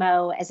doing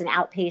chemo as an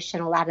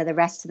outpatient a lot of the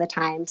rest of the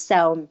time.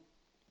 So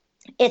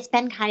it's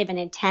been kind of an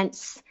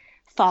intense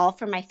fall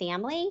for my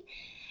family.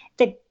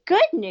 The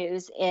good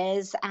news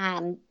is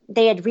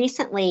they had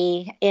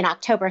recently, in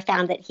October,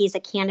 found that he's a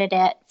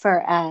candidate for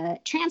a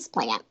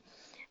transplant,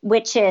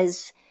 which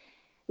is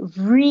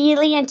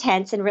really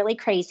intense and really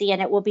crazy.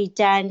 And it will be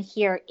done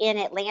here in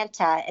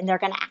Atlanta. And they're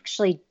going to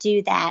actually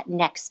do that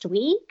next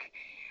week,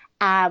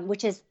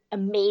 which is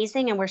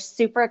amazing. And we're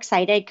super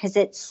excited because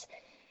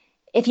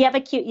if you have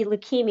acute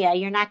leukemia,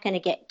 you're not going to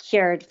get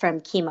cured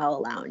from chemo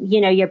alone.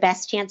 Your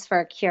best chance for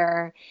a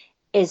cure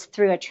is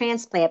through a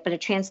transplant, but a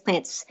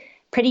transplant's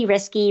pretty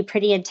risky,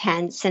 pretty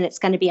intense, and it's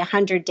going to be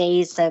 100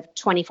 days of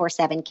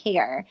 24/7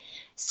 care.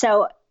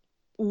 So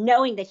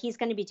knowing that he's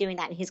going to be doing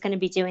that, and he's going to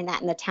be doing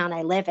that in the town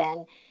I live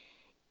in,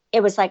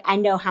 it was I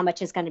know how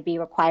much is going to be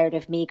required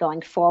of me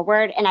going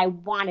forward, and I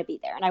want to be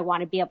there, and I want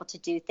to be able to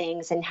do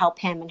things and help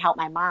him and help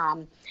my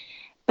mom.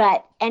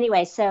 But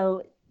anyway,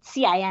 so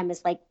CIM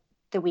is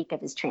the week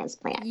of his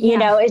transplant.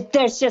 Yeah.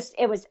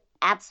 It was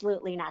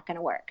absolutely not going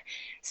to work.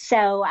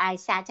 So I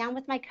sat down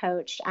with my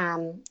coaches,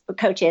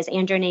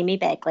 Andrew and Amy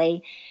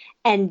Begley.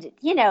 And,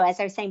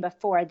 as I was saying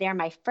before, they're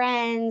my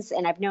friends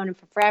and I've known them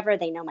for forever.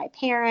 They know my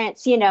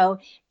parents,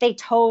 they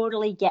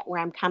totally get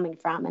where I'm coming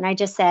from. And I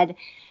just said,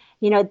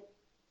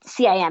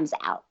 CIM's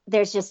out.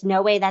 There's just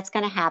no way that's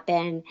going to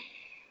happen.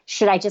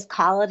 Should I just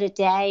call it a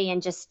day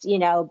and just,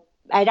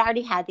 I'd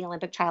already had the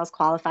Olympic trials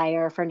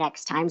qualifier for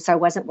next time, so I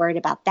wasn't worried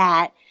about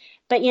that.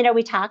 But,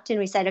 we talked and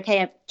we said,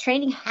 okay,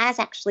 training has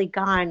actually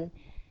gone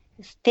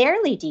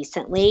fairly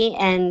decently.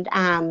 And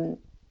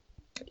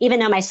even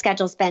though my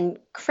schedule's been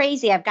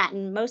crazy, I've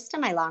gotten most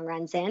of my long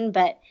runs in,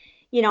 but,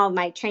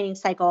 my training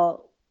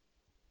cycle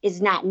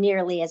is not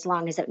nearly as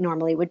long as it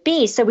normally would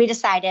be. So we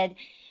decided,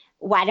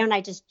 why don't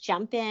I just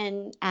jump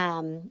in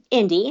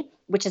Indy,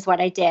 which is what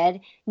I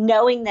did,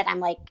 knowing that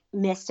I'm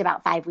missed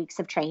about 5 weeks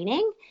of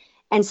training.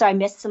 And so I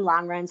missed some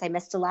long runs. I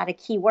missed a lot of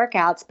key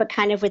workouts, but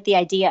kind of with the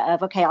idea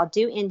of, okay, I'll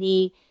do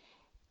Indy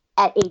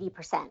at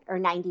 80% or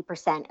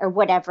 90% or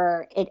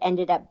whatever it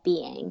ended up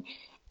being.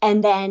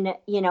 And then,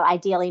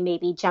 ideally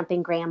maybe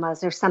jumping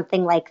grandmas or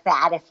something like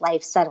that if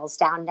life settles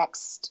down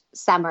next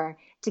summer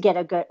to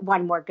get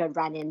one more good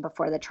run in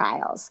before the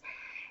trials.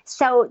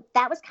 So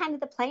that was kind of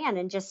the plan,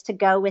 and just to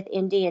go with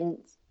Indy and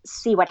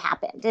see what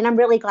happened. And I'm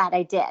really glad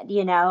I did,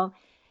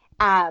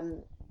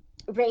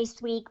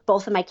 race week,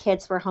 both of my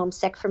kids were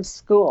homesick from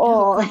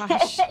school. Oh,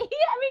 gosh.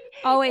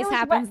 Always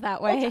happens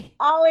that way. It's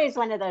always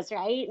one of those,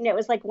 right? And it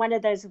was one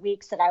of those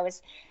weeks that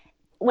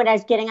when I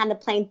was getting on the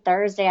plane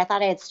Thursday, I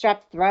thought I had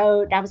strep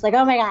throat. I was like,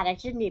 oh my God, I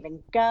shouldn't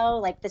even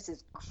go. This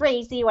is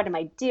crazy. What am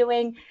I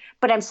doing?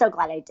 But I'm so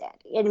glad I did.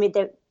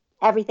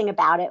 Everything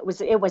about it was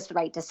the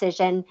right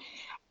decision.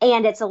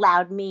 And it's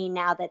allowed me,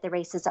 now that the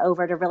race is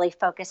over, to really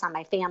focus on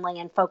my family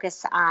and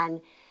focus on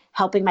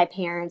helping my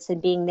parents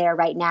and being there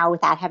right now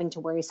without having to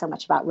worry so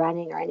much about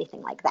running or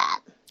anything like that.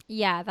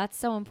 Yeah, that's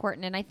so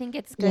important. And I think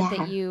it's good that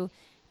Yeah. you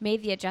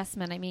made the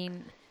adjustment. I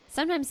mean,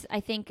 sometimes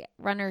I think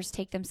runners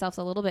take themselves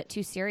a little bit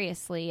too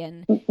seriously,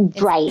 and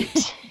it's Right.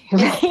 it's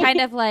kind Right.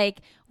 of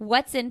like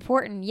what's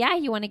important. Yeah,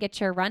 you want to get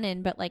your run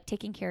in, but like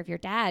taking care of your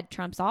dad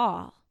trumps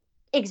all.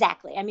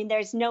 Exactly. I mean,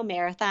 there's no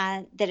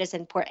marathon that is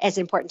as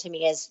important to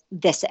me as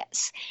this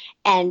is.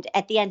 And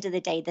at the end of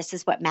the day, this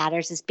is what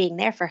matters, is being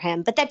there for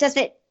him. But that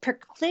doesn't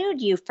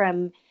preclude you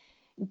from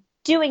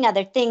doing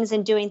other things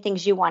and doing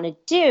things you want to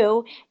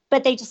do,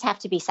 but they just have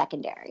to be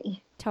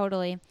secondary.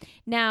 Totally.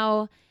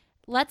 Now,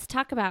 let's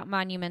talk about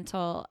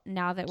Monumental.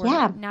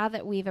 Yeah. Now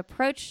that we've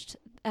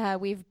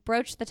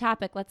broached the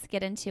topic. Let's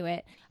get into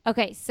it.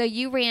 Okay, so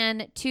you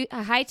ran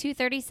a high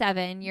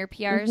 237. Your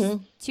PR's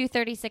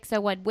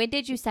 236.01. When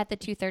did you set the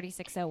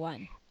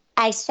 236.01?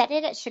 I set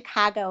it at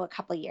Chicago a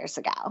couple of years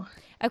ago.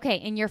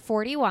 Okay, and you're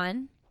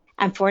 41.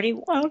 I'm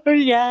 41.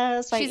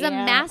 Yes, She's I a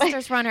am.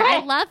 masters runner.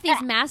 I love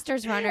these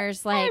masters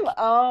runners, like I'm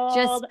old.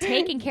 just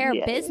taking care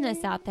of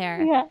business out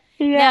there. Yeah.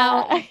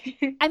 Now,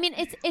 I mean,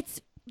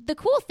 it's the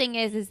cool thing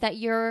is that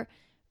you're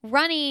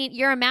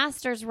a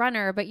masters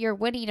runner, but you're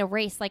winning a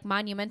race like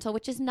Monumental,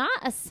 which is not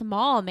a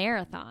small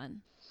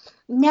marathon.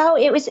 No,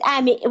 it was,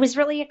 I mean, it was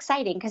really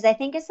exciting because I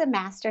think as a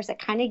master's, it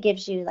kind of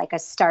gives you like a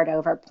start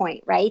over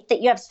point, right?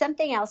 That you have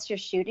something else you're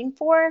shooting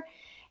for,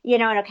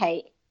 and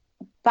okay,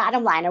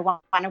 bottom line, I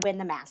want to win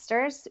the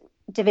masters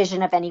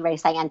division of any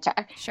race I enter.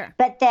 Sure.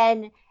 But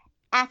then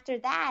after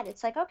that,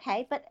 it's like,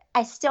 okay, but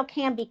I still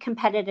can be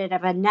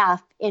competitive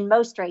enough in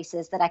most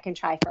races that I can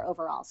try for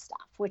overall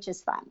stuff, which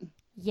is fun.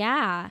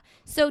 Yeah.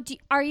 So do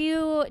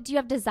you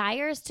have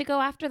desires to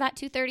go after that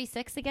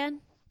 236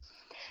 again?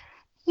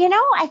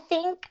 I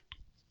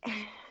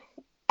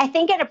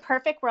think in a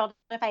perfect world,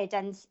 if I had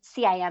done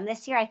CIM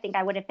this year, I think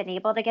I would have been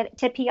able to get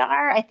to PR.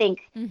 I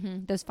think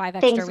those 5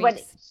 extra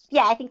weeks.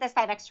 I think those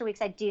 5 extra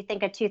weeks, I do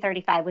think a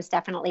 235 was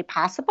definitely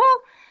possible.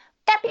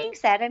 That being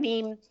said, I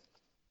mean,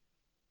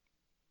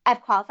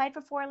 I've qualified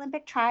for 4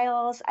 Olympic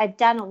trials. I've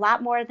done a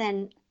lot more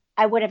than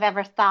I would have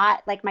ever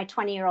thought, like my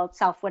 20-year-old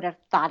self would have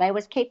thought I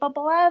was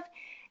capable of.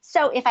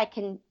 So if I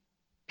can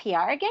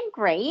PR again,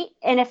 great.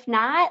 And if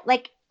not,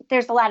 like,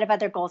 there's a lot of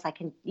other goals I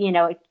can,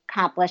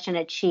 accomplish and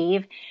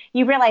achieve.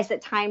 You realize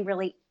that time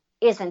really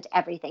isn't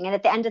everything. And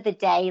at the end of the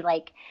day,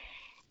 like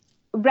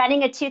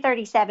running a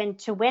 237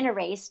 to win a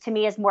race to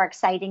me is more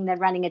exciting than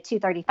running a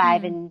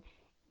 235 and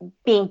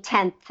being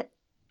 10th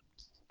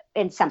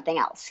in something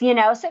else, So it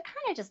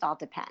kind of just all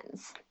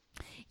depends.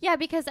 Yeah,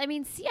 because I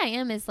mean,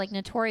 CIM is like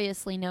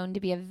notoriously known to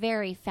be a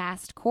very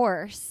fast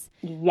course.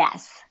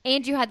 Yes.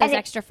 And you had those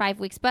extra 5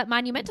 weeks, but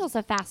Monumental's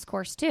a fast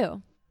course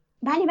too.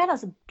 Monumental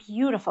is a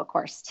beautiful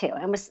course too.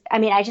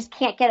 I just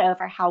can't get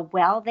over how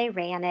well they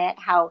ran it,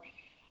 how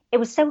it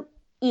was so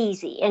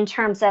easy in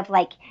terms of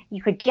like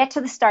you could get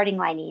to the starting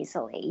line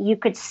easily. You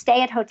could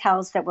stay at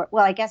hotels that were,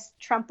 well, I guess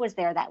Trump was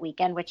there that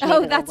weekend, which made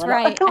it that's a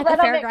little, right. a At the little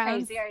bit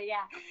fairgrounds. crazier.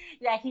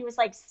 Yeah, he was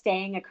like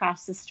staying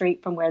across the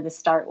street from where the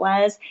start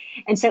was.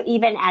 And so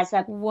even as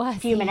a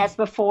few minutes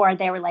before,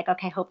 they were like,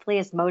 okay, hopefully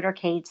his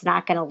motorcade's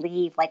not going to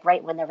leave like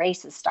right when the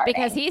race is starting.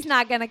 Because he's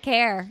not going to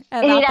care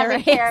about he the doesn't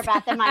race. care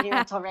about the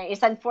Monumental race,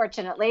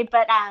 unfortunately.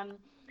 But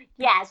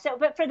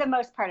but for the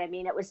most part, I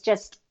mean, it was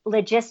just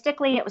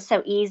logistically, it was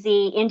so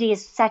easy. Indy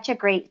is such a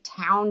great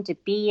town to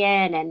be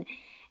in. And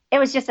it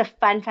was just a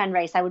fun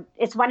race.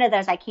 It's one of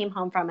those I came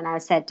home from and I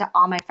said to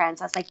all my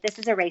friends, I was like, this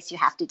is a race you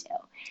have to do.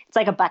 It's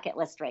like a bucket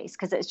list race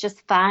because it's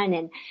just fun.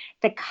 And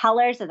the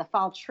colors of the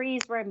fall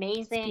trees were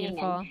amazing. It's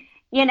beautiful.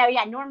 And,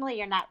 normally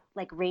you're not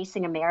like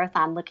racing a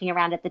marathon looking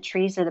around at the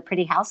trees or the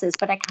pretty houses,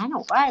 but I kind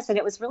of was. And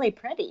it was really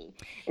pretty.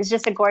 It's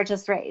just a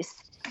gorgeous race.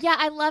 Yeah,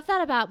 I love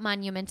that about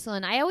Monumental.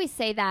 And I always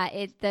say that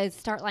the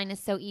start line is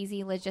so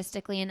easy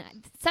logistically. And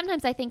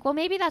sometimes I think, well,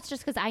 maybe that's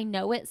just because I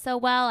know it so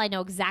well. I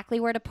know exactly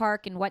where to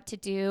park and what to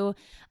do.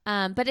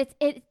 But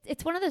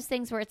it's one of those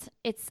things where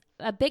it's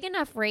a big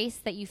enough race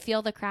that you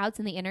feel the crowds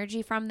and the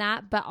energy from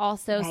that, but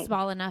also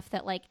small enough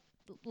that like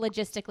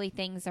logistically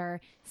things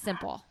are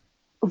simple.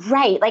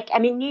 Right. Like, I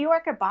mean, New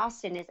York or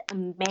Boston is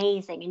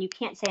amazing. And you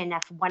can't say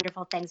enough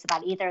wonderful things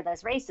about either of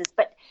those races.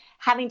 But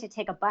having to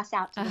take a bus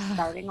out to the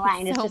starting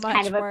line is just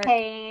kind of a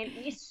pain.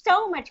 It's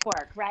so much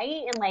work,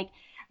 right? And like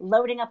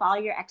loading up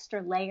all your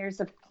extra layers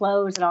of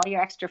clothes and all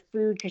your extra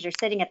food because you're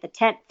sitting at the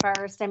tent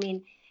first. I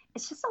mean,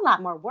 it's just a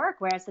lot more work.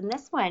 Whereas in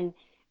this one,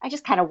 I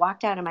just kind of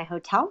walked out of my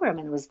hotel room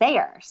and was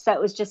there. So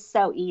it was just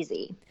so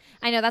easy.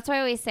 I know. That's why I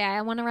always say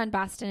I want to run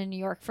Boston and New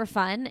York for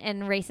fun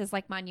and races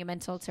like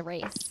Monumental to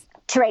race.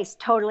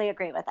 Totally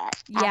agree with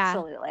that. Yeah.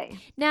 Absolutely.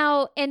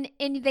 Now,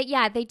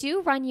 they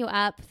do run you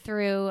up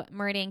through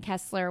Meridian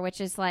Kessler, which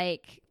is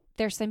like,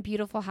 there's some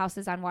beautiful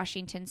houses on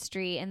Washington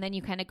Street, and then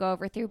you kind of go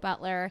over through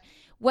Butler.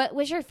 What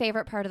was your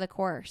favorite part of the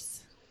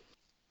course?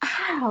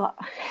 Oh,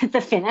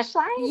 the finish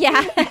line?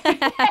 Yeah.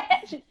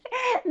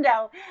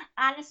 No,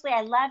 honestly,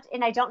 I loved,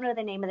 and I don't know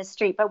the name of the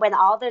street, but when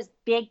all those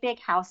big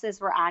houses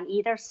were on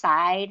either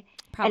side.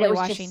 Probably and it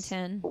was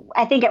Washington.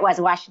 I think it was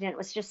Washington. It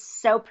was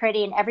just so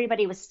pretty, and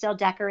everybody was still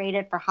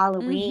decorated for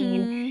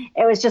Halloween.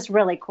 It was just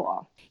really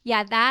cool.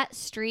 Yeah, that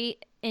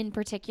street in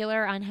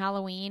particular on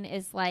Halloween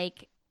is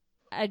like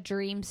a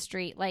dream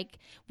street. Like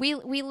we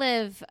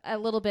live a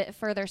little bit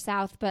further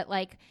south, but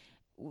like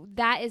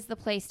that is the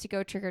place to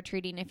go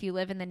trick-or-treating if you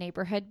live in the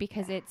neighborhood,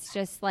 because it's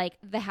just like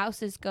the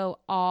houses go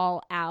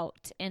all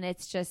out and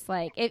it's just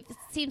like it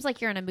seems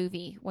like you're in a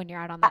movie when you're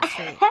out on that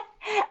street.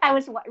 I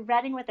was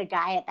running with a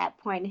guy at that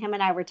point. Him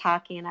and I were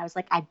talking, and I was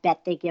like, I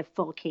bet they give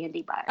full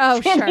candy bars.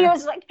 Oh, sure. And he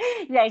was like,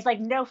 yeah, he's like,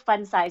 no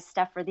fun size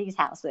stuff for these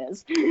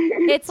houses.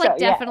 It's like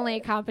definitely a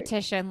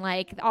competition,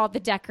 like all the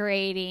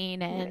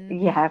decorating,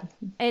 and yeah,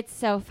 it's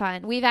so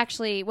fun. We've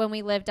actually, when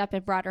we lived up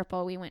in Broad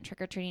Ripple, we went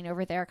trick-or-treating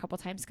over there a couple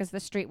times because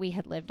the street we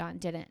had lived on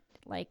didn't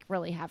like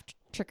really have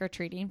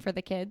trick-or-treating for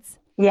the kids.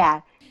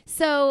 Yeah.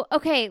 So,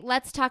 okay,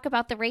 let's talk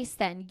about the race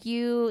then.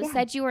 You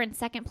said you were in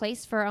second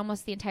place for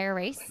almost the entire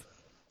race.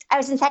 I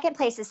was in second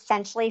place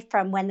essentially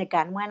from when the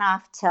gun went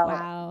off till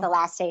the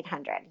last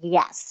 800.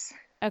 Yes.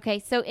 Okay.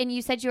 So, and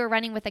you said you were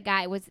running with a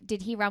guy.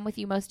 Did he run with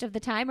you most of the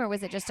time, or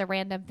was it just a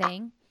random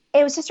thing?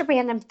 It was just a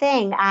random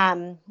thing.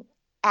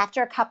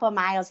 After a couple of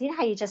miles, you know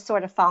how you just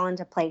sort of fall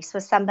into place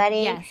with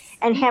somebody? Yes.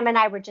 And him and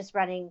I were just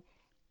running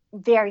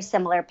very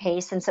similar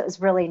pace. And so it was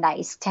really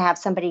nice to have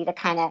somebody to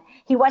kind of,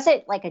 he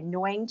wasn't like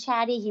annoying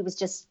chatty. He was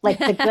just like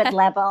the good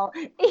level.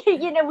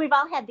 You know, we've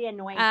all had the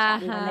annoying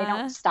chatty when they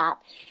don't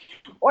stop.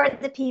 Or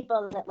the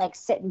people that like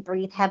sit and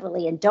breathe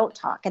heavily and don't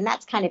talk. And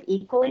that's kind of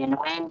equally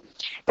annoying.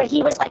 But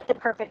he was like the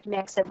perfect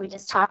mix of we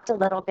just talked a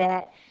little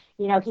bit.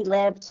 You know, he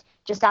lived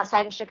just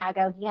outside of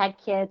Chicago. He had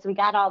kids. We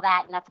got all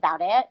that, and that's about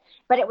it.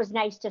 But it was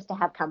nice just to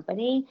have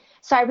company.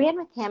 So I ran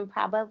with him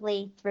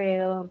probably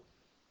through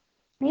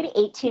maybe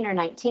 18 or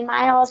 19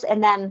 miles.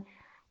 And then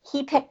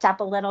he picked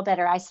up a little bit,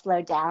 or I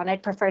slowed down.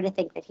 I'd prefer to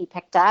think that he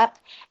picked up.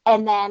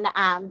 And then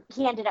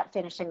he ended up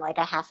finishing like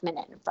a half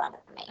minute in front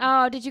of me.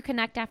 Oh, did you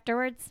connect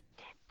afterwards?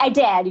 I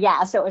did,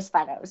 yeah. So it was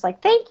fun. I was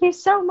like, thank you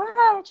so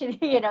much. And,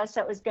 you know,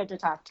 so it was good to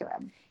talk to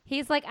him.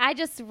 He's like, I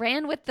just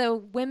ran with the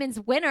women's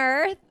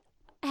winner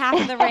half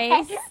of the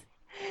race.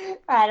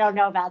 I don't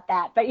know about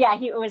that. But yeah,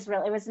 it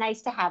was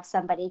nice to have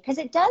somebody, because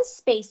it does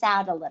space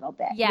out a little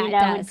bit. Yeah, you know,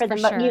 it does, and for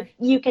sure.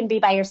 you can be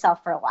by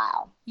yourself for a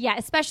while. Yeah,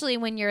 especially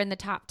when you're in the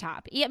top.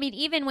 I mean,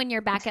 even when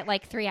you're back at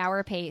like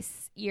 3-hour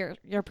pace, you're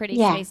pretty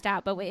spaced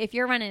out. But if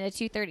you're running a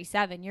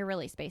 2:37, you're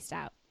really spaced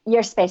out.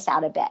 You're spaced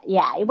out a bit.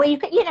 Yeah. Well,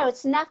 you know,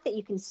 it's enough that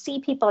you can see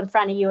people in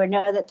front of you or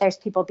know that there's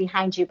people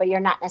behind you, but you're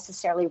not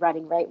necessarily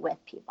running right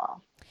with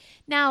people.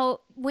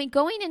 Now, when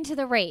going into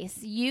the race,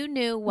 you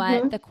knew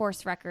what the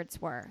course records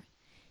were.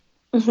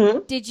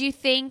 Mm-hmm. Did you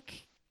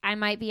think I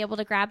might be able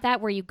to grab that?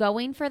 Were you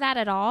going for that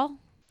at all?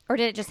 Or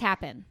did it just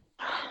happen?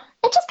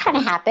 It just kind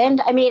of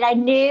happened. I mean, I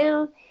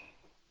knew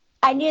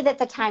that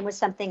the time was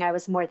something I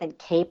was more than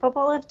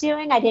capable of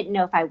doing. I didn't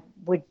know if I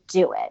would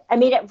do it. I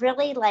mean, it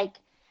really like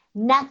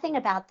nothing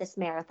about this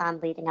marathon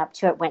leading up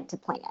to it went to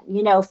plan.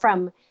 You know,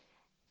 from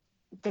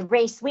the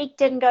race week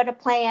didn't go to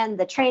plan.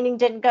 The training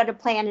didn't go to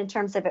plan in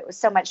terms of it was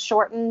so much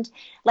shortened.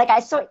 Like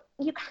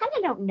you kind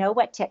of don't know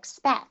what to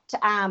expect.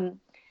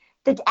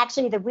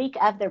 The week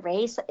of the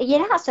race, you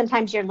know how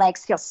sometimes your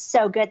legs feel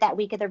so good that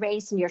week of the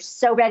race and you're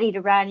so ready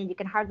to run and you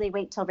can hardly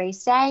wait till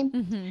race day.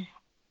 Mm-hmm.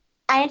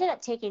 I ended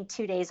up taking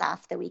 2 days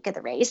off the week of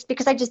the race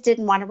because I just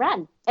didn't want to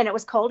run. And it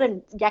was cold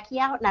and yucky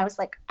out. And I was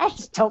like, I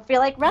just don't feel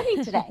like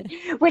running today,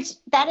 which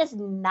that is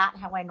not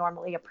how I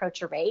normally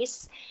approach a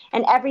race.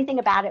 And everything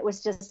about it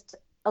was just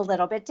a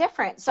little bit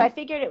different. So I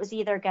figured it was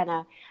either going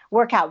to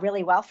work out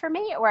really well for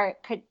me or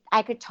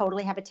I could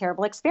totally have a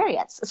terrible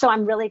experience. So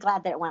I'm really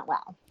glad that it went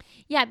well.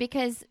 Yeah,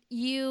 because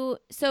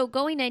so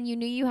going in, you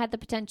knew you had the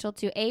potential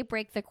to A,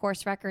 break the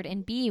course record,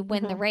 and B,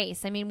 win the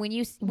race. I mean, when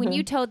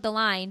you towed the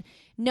line,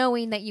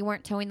 knowing that you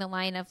weren't towing the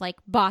line of like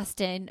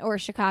Boston or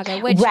Chicago,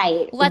 which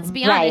let's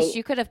be honest,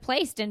 you could have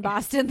placed in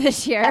Boston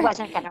this year. I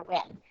wasn't going to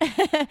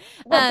win.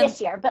 Well, this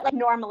year, but like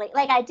normally,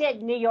 like I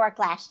did New York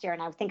last year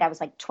and I think I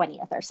was like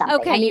 20th or something.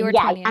 Okay, I mean, you were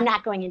 20th. I'm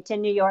not going into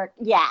New York.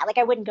 Yeah, like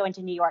I wouldn't go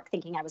into New York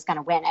thinking I was going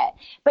to win it.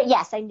 But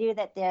yes, I knew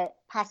that the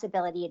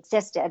possibility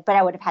existed, but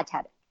I would have had to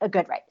have a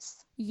good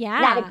race. Yeah.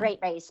 Not a great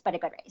race, but a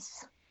good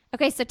race.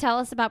 Okay, so tell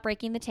us about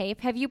breaking the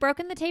tape. Have you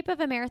broken the tape of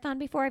a marathon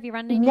before? Have you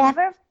run any?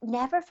 Never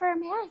for a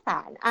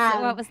marathon.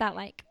 So what was that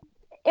like?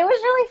 It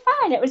was really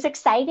fun. It was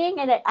exciting,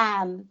 and it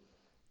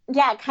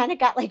kind of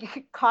got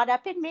like caught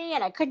up in me,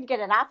 and I couldn't get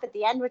it off at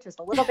the end, which was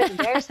a little bit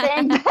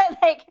embarrassing. But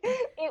like,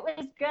 it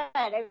was good.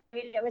 I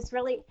mean, it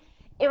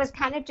was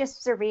kind of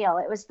just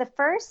surreal. It was the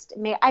first.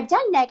 I've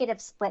done negative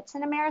splits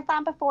in a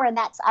marathon before, and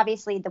that's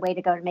obviously the way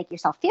to go to make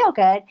yourself feel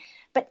good.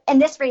 And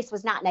this race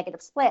was not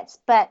negative splits,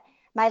 but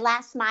my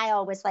last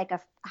mile was like a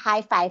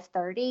high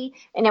 5:30,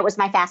 and it was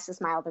my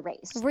fastest mile of the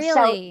race.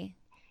 Really?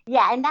 So,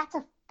 yeah, and that's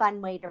a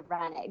fun way to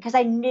run it because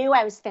I knew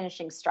I was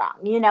finishing strong,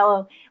 you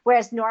know,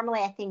 whereas normally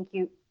I think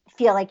you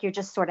feel like you're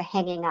just sort of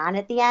hanging on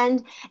at the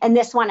end. And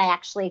this one, I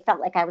actually felt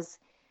like I was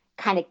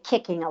kind of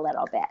kicking a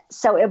little bit.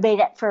 So it made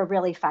it for a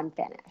really fun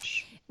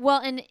finish.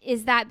 Well, and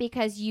is that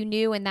because you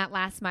knew in that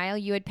last mile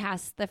you had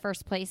passed the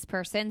first place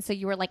person? So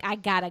you were like, I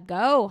gotta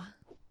go.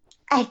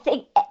 I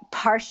think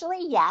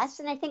partially, yes.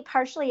 And I think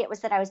partially it was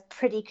that I was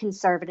pretty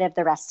conservative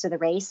the rest of the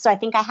race. So I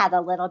think I had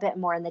a little bit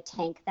more in the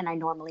tank than I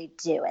normally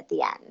do at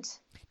the end.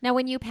 Now,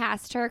 when you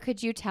passed her,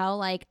 could you tell,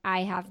 like,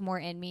 I have more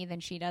in me than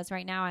she does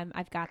right now?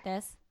 I've got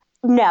this.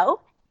 No,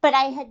 but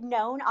I had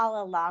known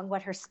all along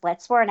what her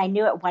splits were. And I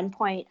knew at one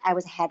point I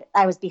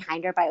was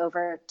behind her by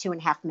over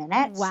 2.5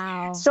 minutes.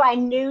 Wow. So I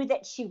knew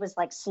that she was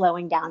like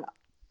slowing down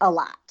a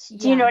lot.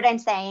 Do you know what I'm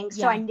saying?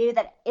 So I knew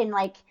that in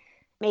like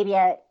maybe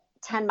a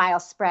 10-mile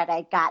spread,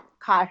 I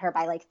caught her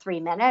by like 3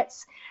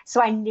 minutes.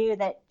 So I knew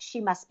that she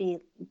must be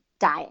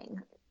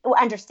dying. Well,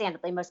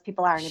 understandably, most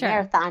people are in a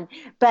marathon,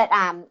 but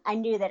I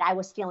knew that I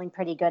was feeling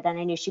pretty good, and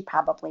I knew she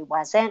probably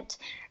wasn't.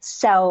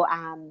 So,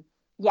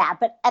 yeah,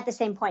 but at the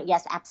same point,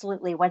 yes,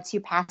 absolutely. Once you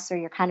pass her,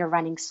 you're kind of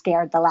running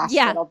scared the last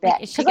little bit.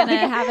 Like, is she going to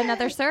have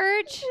another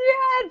surge?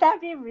 Yeah,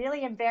 that'd be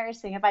really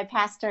embarrassing if I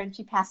passed her and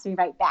she passed me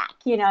right back.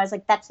 You know, I was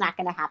like, that's not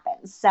going to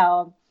happen.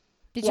 So,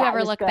 did you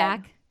ever look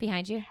back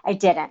behind you? I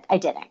didn't.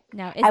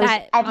 No, is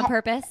that on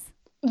purpose?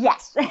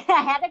 Yes. I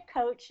had a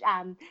coach,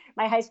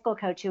 my high school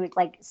coach, who was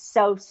like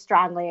so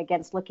strongly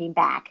against looking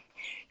back,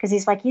 because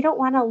he's like, you don't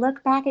want to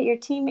look back at your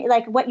teammate.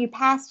 Like what you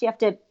passed, you have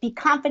to be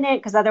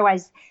confident, because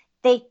otherwise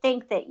they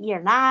think that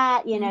you're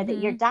not, you know, that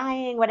you're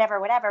dying,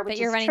 whatever, which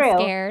you're is running true.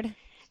 Scared.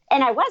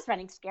 And I was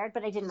running scared,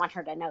 but I didn't want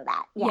her to know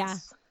that.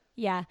 Yes.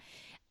 Yeah.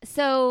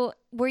 So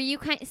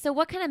so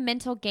what kind of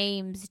mental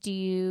games do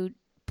you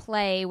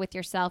play with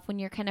yourself when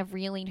you're kind of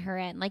reeling her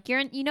in? Like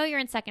you're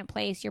in second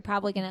place, you're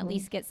probably going to at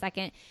least get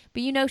second,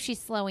 but you know she's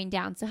slowing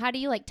down. So how do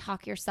you like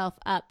talk yourself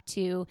up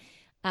to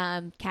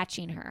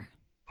catching her?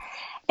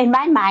 In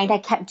my mind, I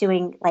kept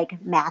doing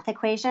like math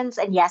equations.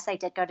 And yes, I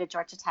did go to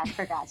Georgia Tech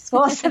for grad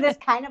school. So this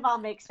kind of all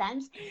makes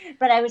sense.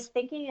 But I was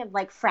thinking of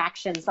like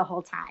fractions the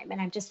whole time.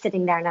 And I'm just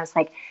sitting there and I was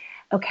like,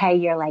 okay,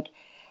 you're like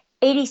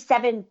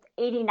 87th,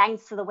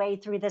 89th of the way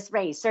through this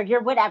race, or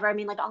you're whatever. I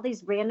mean, like all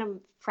these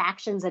random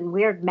fractions and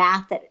weird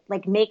math that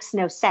like makes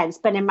no sense.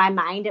 But in my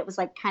mind, it was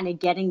like kind of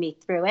getting me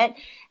through it.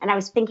 And I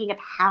was thinking of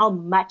how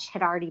much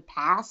had already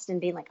passed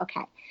and being like,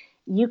 okay,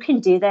 you can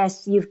do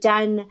this. You've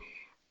done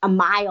a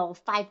mile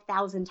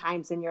 5,000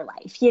 times in your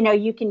life. You know,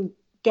 you can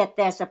get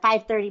this. A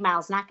 5:30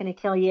 mile is not going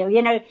to kill you.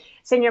 You know,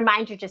 so in your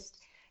mind, you're just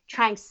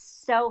trying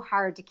so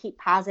hard to keep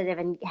positive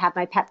and have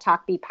my pep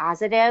talk be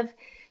positive.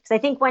 Because I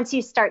think once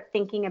you start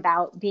thinking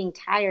about being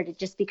tired, it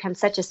just becomes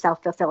such a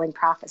self-fulfilling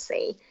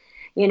prophecy,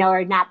 you know,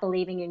 or not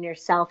believing in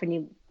yourself, and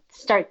you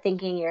start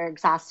thinking you're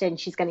exhausted and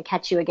she's going to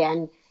catch you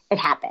again. It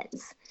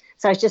happens.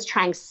 So I was just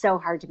trying so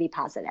hard to be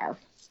positive.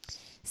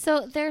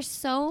 So there's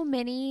so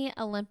many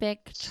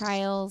Olympic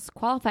trials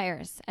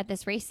qualifiers at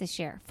this race this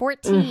year,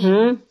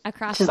 14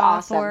 across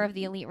all 4 of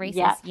the elite races.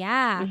 Yep.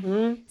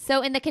 Yeah.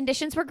 So, and the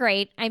conditions were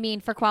great. I mean,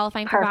 for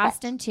qualifying for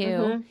Boston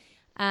too,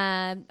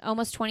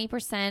 almost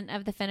 20%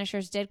 of the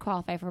finishers did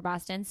qualify for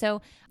Boston.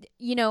 So,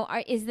 you know,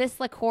 is this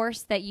the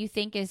course that you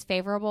think is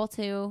favorable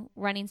to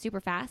running super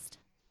fast?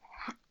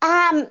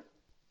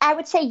 I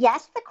would say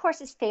yes, the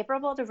course is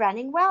favorable to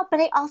running well,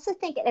 but I also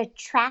think it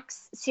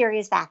attracts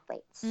serious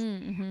athletes.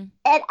 And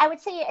I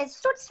would say it's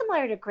sort of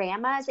similar to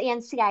grandmas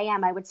and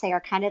CIM, I would say, are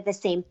kind of the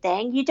same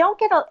thing. You don't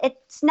get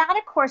it's not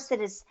a course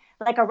that is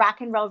like a rock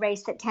and roll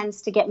race that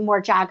tends to get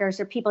more joggers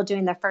or people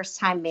doing their first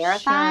time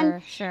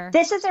marathon. Sure.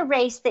 This is a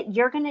race that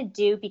you're going to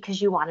do because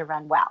you want to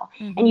run well.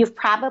 And you've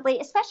probably,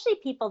 especially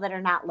people that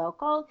are not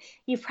local,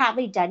 you've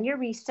probably done your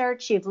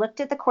research. You've looked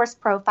at the course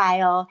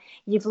profile.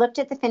 You've looked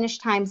at the finish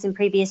times in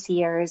previous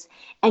years.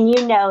 And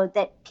you know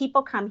that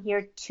people come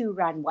here to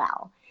run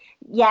well.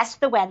 Yes,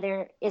 the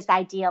weather is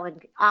ideal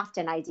and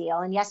often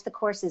ideal. And yes, the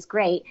course is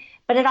great,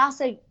 but it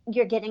also,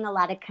 you're getting a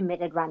lot of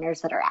committed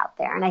runners that are out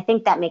there. And I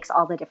think that makes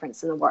all the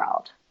difference in the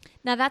world.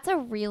 Now, that's a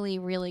really,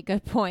 really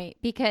good point,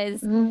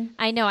 because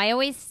I know I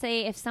always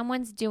say if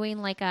someone's doing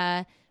like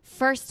a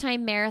first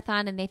time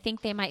marathon and they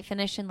think they might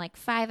finish in like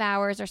 5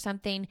 hours or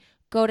something,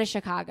 go to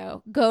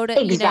Chicago, go to,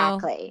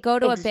 go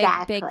to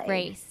a big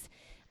race.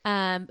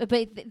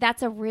 But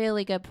that's a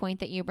really good point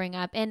that you bring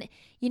up. And,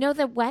 you know,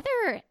 the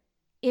weather,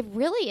 it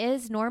really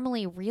is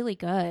normally really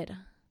good.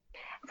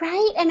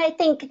 Right. And I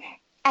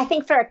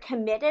think for a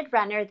committed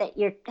runner that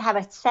you have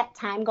a set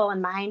time goal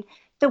in mind,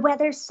 the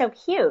weather's so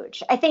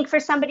huge. I think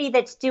for somebody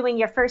that's doing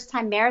your first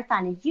time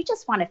marathon and you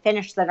just want to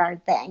finish the darn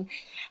thing,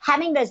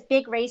 having those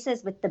big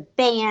races with the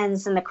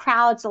bands and the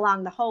crowds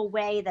along the whole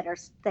way that are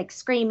like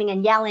screaming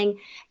and yelling,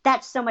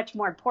 that's so much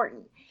more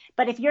important.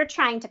 But if you're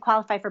trying to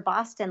qualify for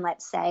Boston,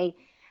 let's say,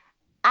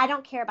 I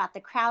don't care about the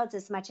crowds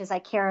as much as I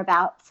care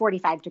about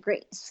 45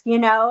 degrees, you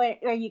know,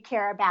 or you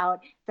care about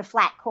the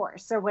flat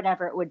course or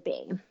whatever it would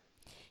be.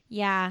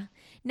 Yeah.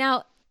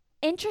 Now,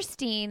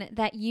 interesting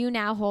that you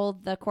now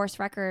hold the course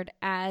record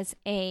as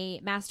a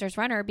Masters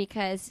runner,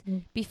 because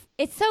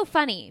it's so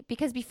funny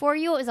because before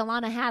you, it was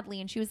Alana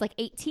Hadley and she was like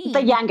 18.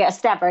 The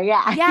youngest ever,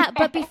 yeah. Yeah,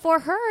 but before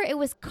her, it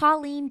was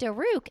Colleen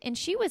DeRuque and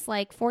she was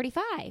like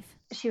 45.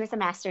 She was a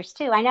master's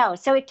too. I know.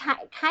 So it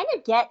kind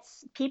of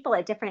gets people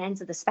at different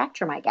ends of the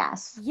spectrum, I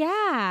guess.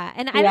 Yeah.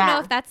 And I don't know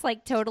if that's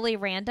like totally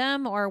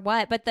random or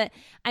what, but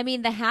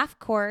the half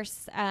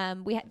course,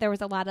 there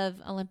was a lot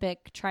of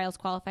Olympic trials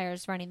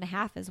qualifiers running the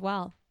half as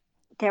well.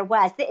 There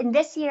was. And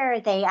this year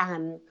they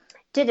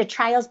did a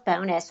trials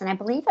bonus, and I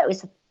believe it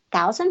was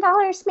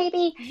 $1,000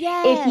 maybe.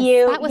 Yes,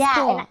 that was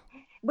cool. And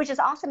which is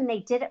awesome. And they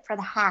did it for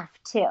the half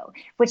too,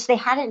 which they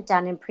hadn't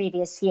done in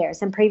previous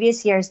years. In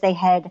previous years, they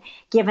had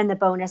given the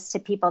bonus to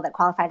people that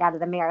qualified out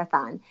of the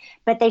marathon,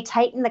 but they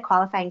tightened the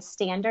qualifying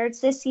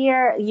standards this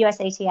year.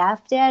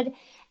 USATF did.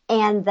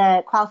 And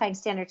the qualifying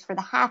standards for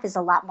the half is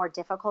a lot more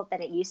difficult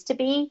than it used to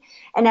be.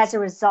 And as a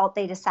result,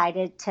 they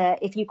decided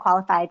if you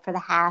qualified for the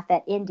half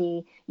at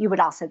Indy, you would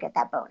also get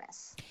that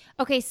bonus.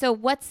 Okay. So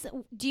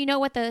do you know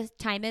what the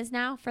time is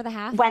now for the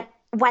half?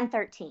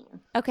 1:13.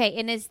 Okay.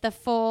 And what's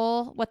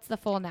the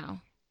full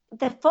now?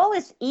 The full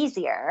is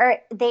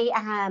easier.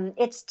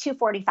 It's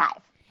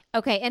 2:45.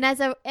 Okay. And as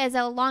a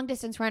long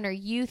distance runner,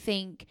 you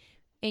think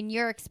in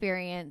your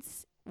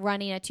experience,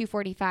 running a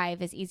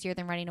 2:45 is easier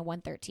than running a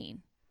 1:13?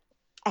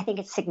 I think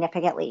it's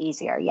significantly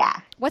easier. Yeah.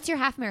 What's your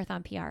half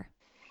marathon PR?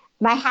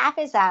 My half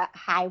is a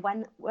high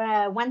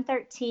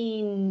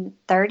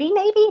 1:13:30,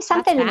 maybe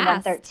something in the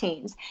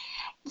 1:13s.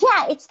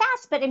 Yeah, it's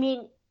fast, but I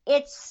mean,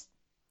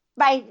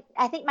 I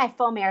think my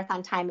full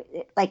marathon time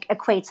like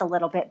equates a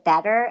little bit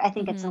better. I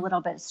think it's a little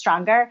bit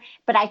stronger,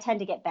 but I tend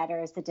to get better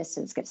as the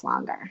distance gets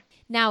longer.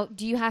 Now,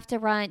 do you have to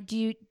run?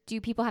 Do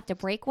people have to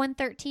break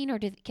 1:13 or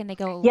can they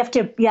go? You have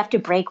to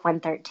break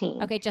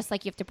 1:13. Okay, just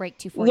like you have to break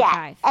 2:45.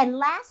 Yeah, and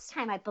last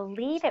time I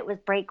believe it was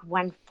break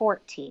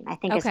 1:14. I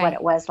think is what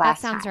it was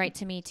last time. That sounds right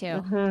to me too.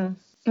 Mm-hmm.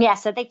 Yeah,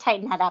 so they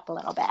tightened that up a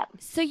little bit.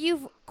 So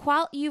you've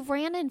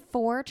ran in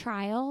 4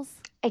 trials?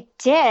 I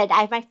did.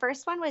 My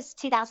first one was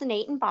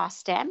 2008 in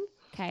Boston.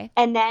 Okay.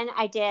 And then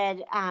I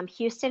did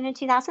Houston in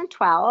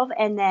 2012,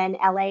 and then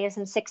LA is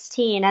in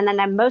 2016. And then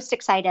I'm most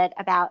excited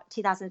about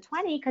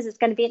 2020 because it's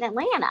going to be in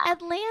Atlanta.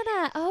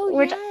 Atlanta.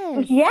 Oh,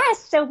 yes. Yes.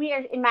 So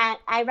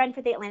I run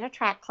for the Atlanta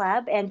Track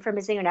Club and for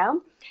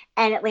Mizuno.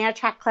 And Atlanta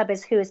Track Club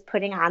is who is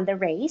putting on the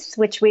race,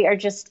 which we are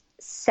just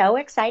so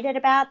excited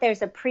about.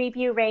 There's a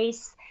preview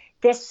race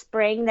this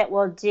spring that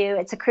we'll do.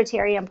 It's a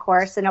criterium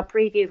course, and a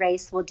preview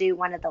race will do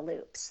one of the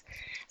loops.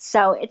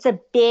 So it's a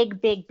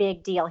big, big,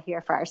 big deal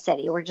here for our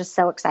city. We're just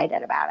so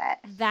excited about it.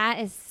 That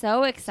is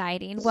so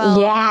exciting.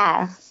 Well,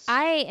 yeah,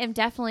 I am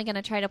definitely going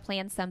to try to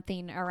plan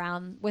something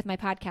around with my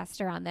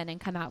podcast around then and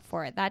come out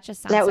for it. That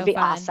just sounds that would so be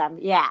fun. Awesome.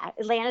 Yeah,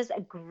 Atlanta's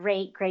a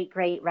great, great,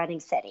 great running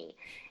city.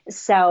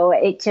 So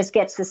it just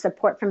gets the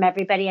support from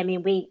everybody. I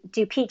mean, we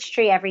do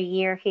Peachtree every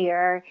year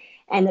here,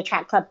 and the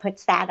track club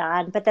puts that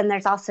on. But then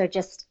there's also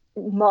just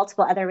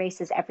multiple other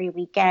races every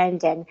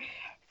weekend and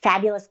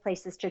fabulous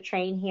places to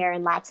train here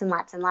and lots and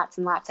lots and lots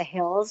and lots of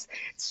hills.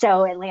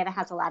 So Atlanta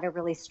has a lot of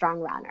really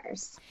strong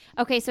runners.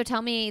 Okay, so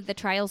tell me, the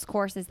trials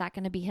course, is that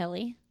going to be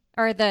hilly?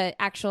 Or the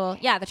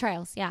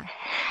trials, yeah.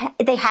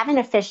 They haven't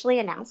officially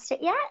announced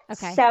it yet.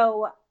 Okay.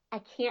 So I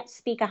can't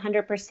speak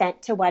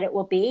 100% to what it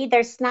will be.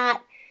 There's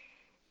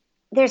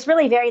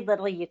really very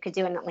little you could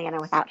do in Atlanta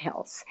without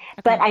hills.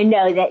 Okay. But I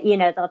know that,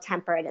 they'll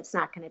temper it. It's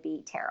not going to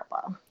be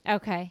terrible.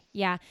 Okay.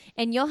 Yeah.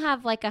 And you'll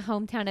have like a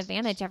hometown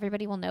advantage.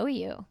 Everybody will know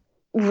you.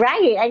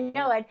 Right. I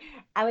know.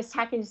 I was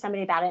talking to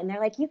somebody about it, and they're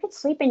like, you could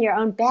sleep in your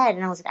own bed.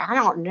 And I was like, I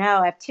don't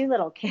know. I have 2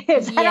 little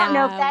kids. Yeah, I don't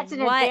know if that's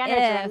an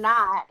advantage or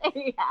not.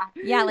 Yeah.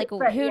 Yeah. Like,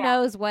 who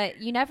knows what?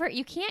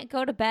 You can't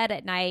go to bed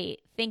at night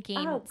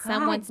thinking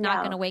someone's not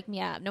going to wake me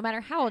up, no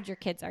matter how old your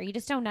kids are. You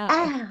just don't know.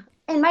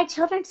 And my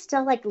children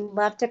still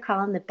love to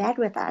crawl in the bed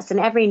with us. And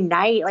every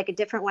night, a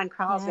different one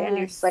crawls in. And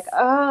you're just like,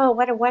 oh,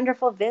 what a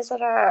wonderful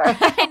visitor.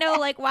 I know.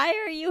 Why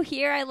are you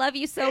here? I love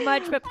you so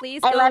much, but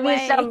please go away. I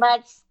love you so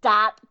much.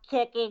 Stop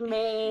kicking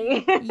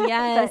me.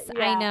 Yes,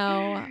 but, I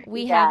know.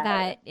 We have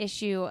that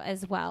issue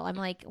as well. I'm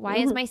like, why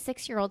is my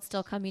 6-year-old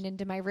still coming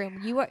into my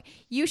room?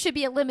 You should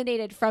be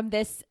eliminated from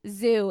this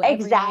zoo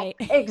every night.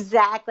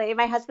 Exactly.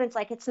 My husband's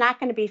like, it's not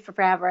going to be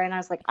forever. And I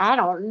was like, I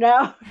don't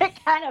know. It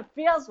kind of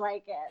feels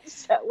like it.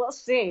 So we'll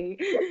see.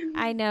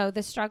 I know.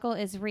 The struggle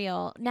is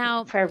real.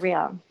 Now, for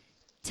real.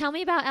 Tell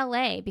me about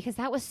LA, because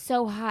that was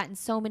so hot and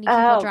so many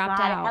people dropped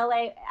out.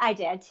 LA, I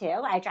did too.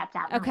 I dropped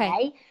out in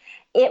LA.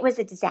 It was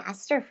a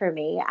disaster for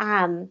me.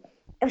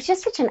 It was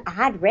just such an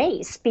odd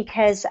race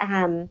because,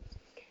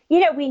 we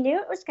knew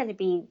it was going to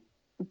be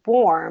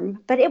warm,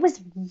 but it was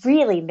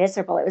really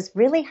miserable. It was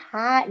really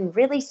hot and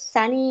really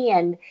sunny,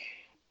 and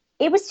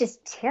it was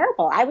just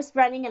terrible. I was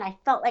running, and I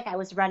felt like I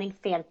was running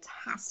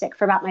fantastic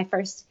for about my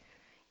first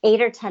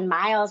 8 or 10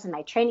 miles, and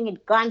my training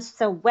had gone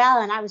so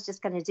well, and I was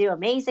just going to do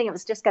amazing. It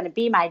was just going to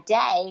be my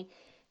day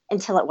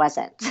until it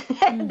wasn't.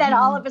 Mm-hmm. Then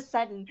all of a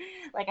sudden,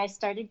 I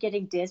started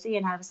getting dizzy,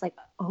 and I was like,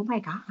 oh my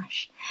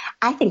gosh,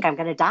 I think I'm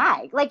going to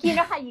die.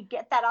 How you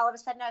get that all of a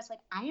sudden? I was like,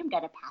 I am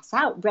going to pass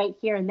out right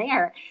here and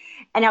there.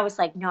 And I was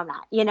like, no, I'm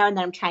not, and then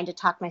I'm trying to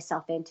talk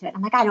myself into it.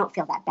 I'm like, I don't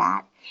feel that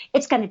bad.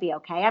 It's going to be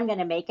okay. I'm going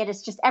to make it.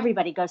 It's just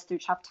everybody goes through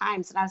tough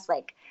times. And I was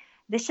like,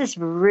 this is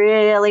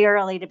really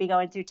early to be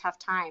going through tough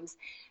times.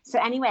 So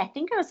anyway, I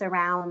think it was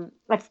around,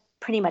 I've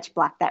pretty much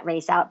blocked that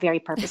race out very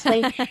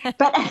purposely,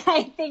 but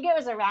I think it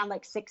was around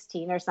like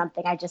 16 or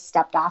something. I just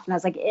stepped off and I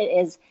was like, it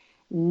is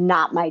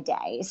not my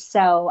day.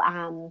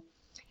 So,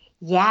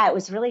 yeah, it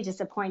was really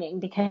disappointing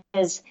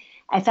because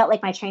I felt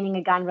like my training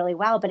had gone really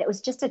well, but it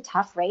was just a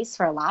tough race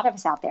for a lot of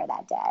us out there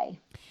that day.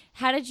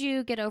 How did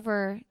you get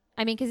over?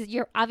 I mean, because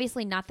you're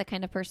obviously not the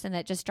kind of person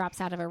that just drops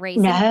out of a race.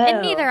 No.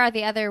 And neither are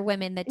the other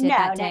women that did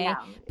that day. No.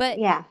 But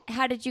yeah,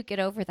 how did you get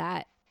over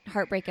that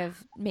heartbreak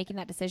of making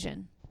that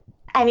decision?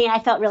 I mean, I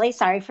felt really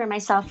sorry for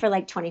myself for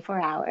like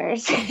 24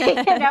 hours,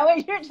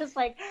 and you're just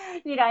like,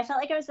 I felt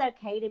like it was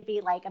okay to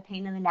be like a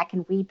pain in the neck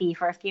and weepy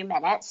for a few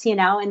minutes,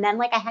 and then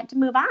like I had to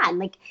move on.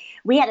 Like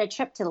we had a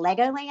trip to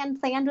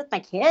Legoland planned with my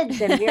kids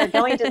and we were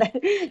going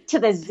to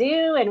the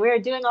zoo and we were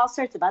doing all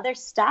sorts of other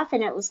stuff.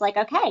 And it was like,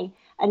 okay,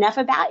 enough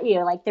about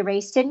you. Like the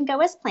race didn't go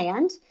as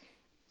planned.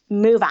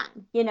 Move on.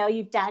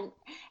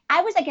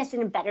 I was, I guess,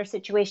 in a better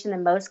situation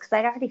than most because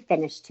I'd already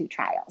finished 2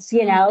 trials,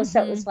 Mm-hmm.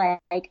 So it was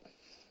like,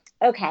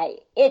 okay,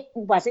 it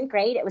wasn't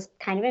great. It was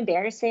kind of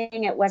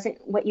embarrassing. It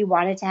wasn't what you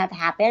wanted to have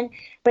happen.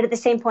 But at the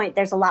same point,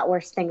 there's a lot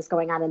worse things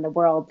going on in the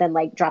world than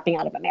like dropping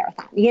out of a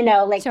marathon.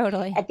 Like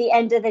Totally. At the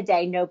end of the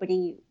day,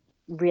 nobody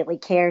really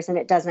cares and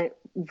it doesn't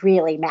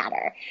really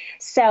matter.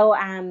 So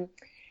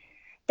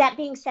that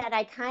being said,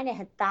 I kind of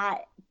had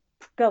thought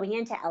going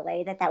into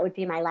LA that would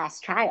be my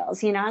last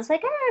trials. I was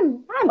like,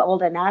 I'm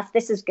old enough.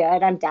 This is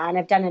good. I'm done.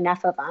 I've done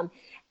enough of them.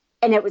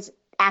 And it was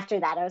after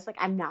that, I was like,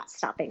 I'm not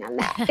stopping on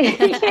that.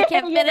 I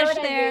can't finish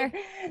there.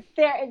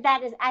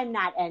 I'm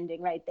not ending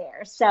right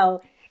there.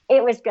 So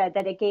it was good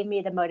that it gave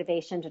me the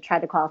motivation to try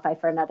to qualify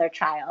for another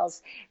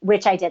trials,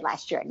 which I did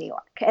last year in New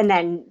York and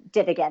then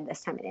did again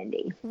this time in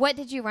Indy. What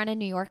did you run in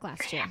New York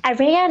last year? I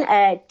ran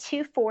a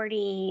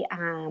 240,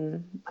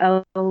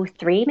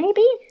 03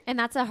 maybe. And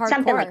that's a hard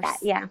Something course. like that.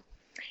 Yeah.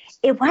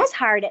 It was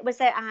hard. It was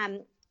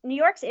New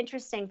York's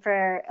interesting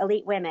for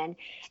elite women.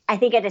 I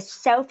think it is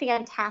so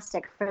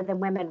fantastic for the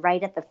women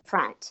right at the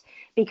front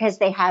because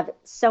they have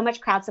so much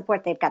crowd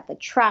support. They've got the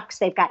trucks,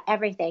 they've got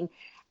everything.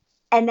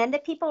 And then the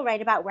people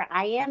right about where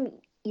I am,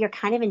 you're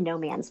kind of in no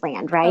man's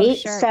land, right? Oh,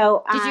 sure.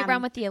 So did you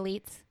run with the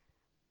elites?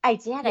 I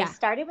did. Yeah. I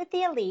started with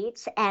the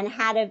elites and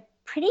had a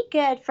pretty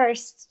good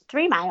first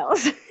 3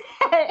 miles.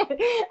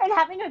 And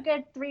having a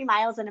good 3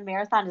 miles in a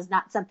marathon is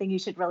not something you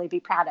should really be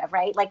proud of,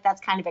 right? Like that's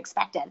kind of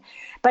expected.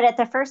 But at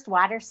the first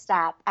water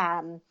stop,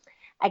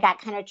 I got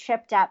kind of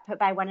tripped up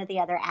by one of the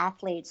other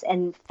athletes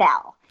and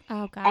fell.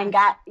 Oh, gosh.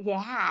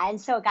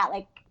 And so it got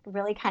like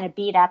really kind of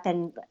beat up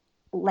and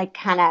like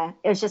it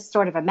was just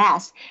sort of a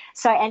mess.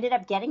 So I ended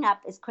up getting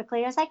up as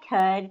quickly as I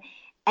could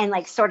and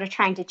like sort of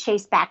trying to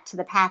chase back to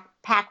the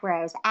pack where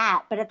I was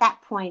at. But at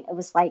that point, it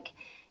was like,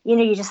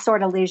 you just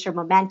sort of lose your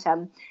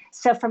momentum.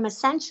 So from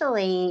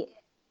essentially,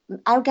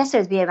 I guess it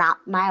would be about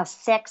mile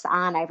 6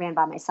 on, I ran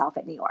by myself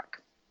at New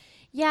York.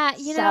 Yeah,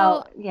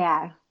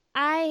 yeah.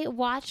 I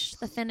watched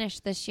the finish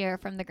this year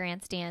from the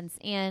grandstands,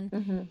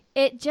 and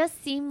it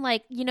just seemed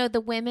like,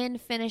 the women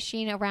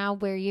finishing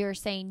around where you're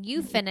saying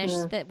you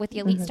finished with the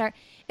elite start.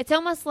 It's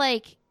almost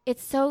like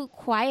it's so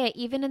quiet,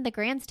 even in the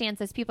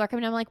grandstands as people are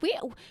coming. I'm like,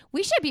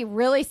 we should be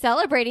really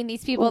celebrating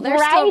these people. They're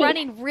still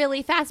running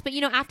really fast. But,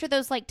 after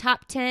those like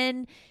top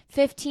 10,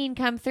 15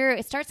 come through,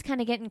 it starts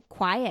kind of getting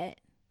quiet.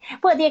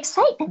 Well, the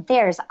excitement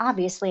there is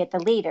obviously at the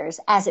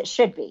leaders, as it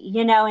should be,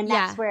 and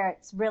that's where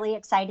it's really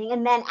exciting.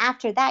 And then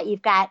after that,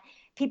 you've got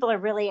people are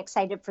really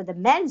excited for the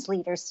men's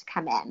leaders to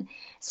come in.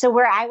 So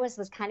where I was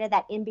kind of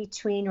that in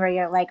between where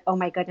you're like, oh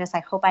my goodness, I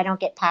hope I don't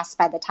get passed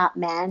by the top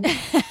men,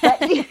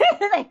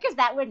 because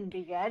that wouldn't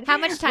be good. How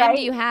much time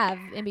do you have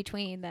in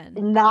between then?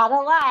 Not a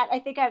lot. I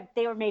think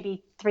they were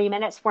maybe 4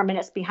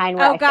 minutes behind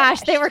where I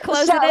finished. They were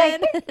closing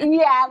in.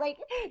 Yeah, like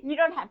you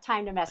don't have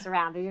time to mess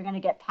around or you're going to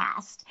get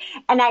passed.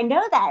 And I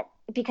know that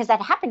because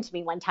that happened to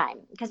me one time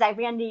because I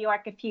ran New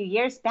York a few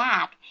years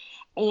back.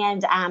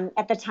 And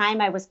at the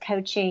time I was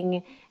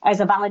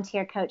a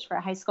volunteer coach for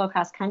a high school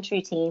cross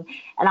country team.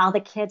 And all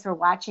the kids were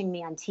watching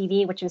me on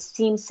TV, which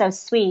seemed so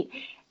sweet,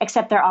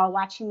 except they're all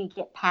watching me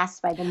get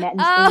passed by the men's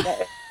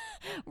leader.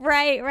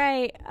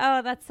 Right.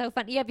 Oh, that's so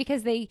fun. Yeah,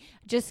 because they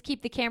just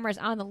keep the cameras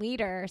on the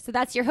leader. So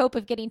that's your hope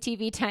of getting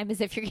TV time is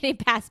if you're getting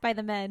passed by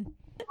the men.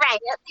 Right.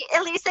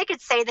 At least they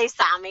could say they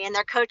saw me and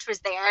their coach was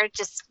there,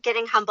 just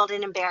getting humbled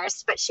and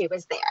embarrassed, but she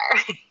was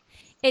there.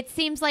 It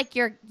seems like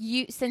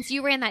since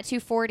you ran that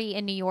 240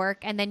 in New York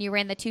and then you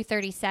ran the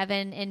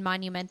 237 in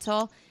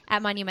Monumental,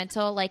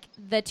 like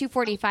the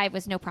 245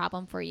 was no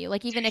problem for you.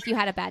 Like even if you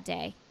had a bad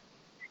day.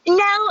 No,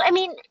 I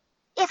mean,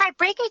 if I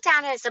break it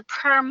down as a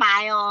per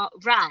mile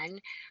run,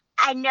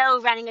 I know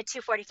running a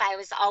 245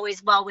 is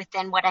always well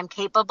within what I'm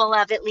capable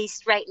of, at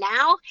least right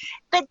now.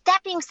 But that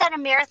being said, a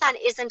marathon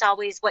isn't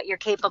always what you're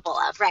capable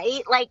of,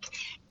 right? Like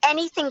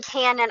anything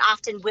can and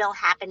often will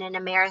happen in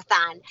a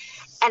marathon.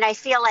 And I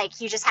feel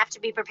like you just have to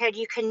be prepared.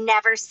 You can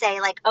never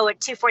say like, oh, a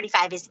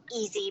 245 is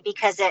easy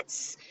because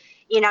it's,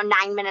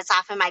 9 minutes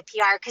off of my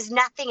PR, because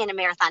nothing in a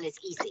marathon is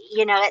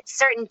easy. At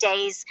certain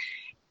days,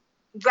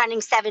 running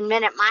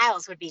 7-minute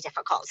miles would be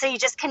difficult. So you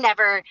just can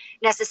never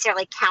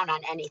necessarily count on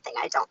anything,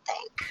 I don't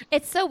think.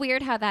 It's so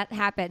weird how that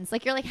happens.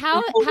 Like, you're like,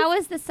 how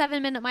is the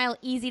 7-minute mile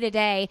easy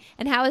today?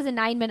 And how is a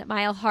 9-minute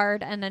mile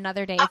hard on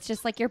another day? It's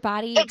just like your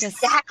body.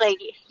 Exactly.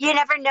 You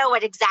never know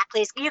what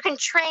exactly is. You can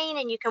train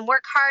and you can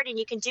work hard and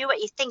you can do what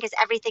you think is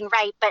everything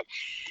right. But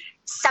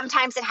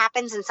sometimes it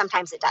happens and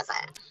sometimes it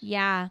doesn't.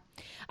 Yeah.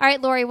 All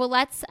right, Laurie. Well,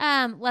 let's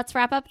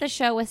wrap up the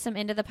show with some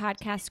into the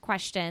podcast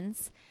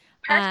questions.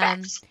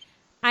 Perfect.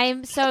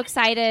 I'm so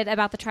excited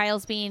about the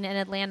trials being in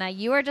Atlanta.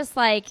 You are just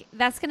like,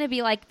 that's going to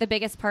be like the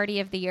biggest party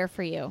of the year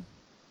for you.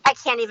 I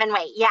can't even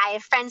wait. Yeah, I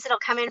have friends that'll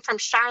come in from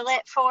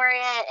Charlotte for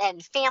it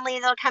and family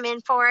that'll come in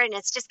for it. And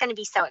it's just going to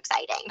be so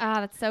exciting. Oh,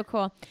 that's so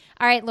cool.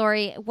 All right,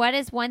 Laurie, what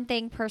is one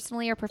thing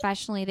personally or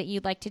professionally that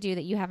you'd like to do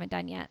that you haven't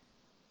done yet?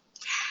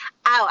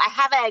 Oh, I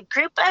have a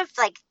group of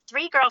like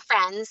 3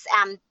 girlfriends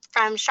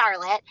from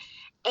Charlotte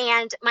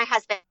and my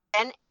husband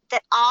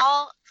that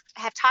all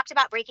have talked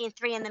about breaking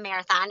 3 in the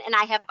marathon, and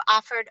I have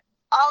offered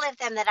all of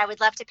them that I would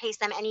love to pace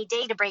them any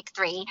day to break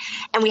 3,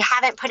 and we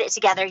haven't put it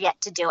together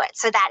yet to do it.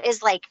 So that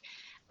is like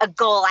a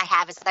goal I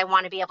have, is that I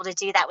want to be able to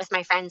do that with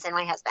my friends and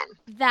my husband.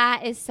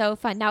 That is so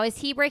fun. Now, is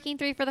he breaking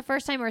 3 for the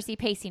first time, or is he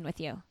pacing with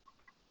you?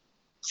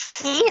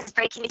 He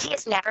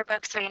has never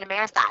broke 3 in a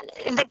marathon.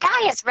 And the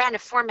guy has run a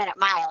 4-minute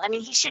mile. I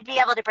mean, he should be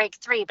able to break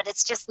 3, but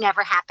it's just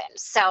never happened.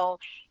 So,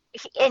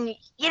 and,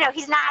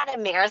 he's not a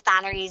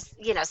marathoner. He's,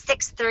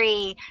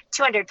 6'3",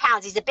 200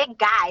 pounds. He's a big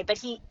guy, but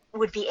he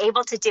would be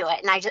able to do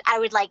it. And I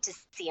would like to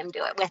see him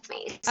do it with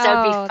me. So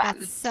it'd be fun.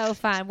 That's so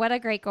fun. What a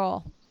great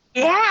goal.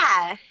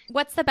 Yeah.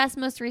 What's the best,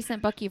 most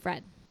recent book you've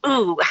read?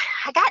 Ooh,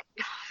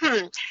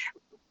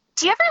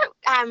 do you ever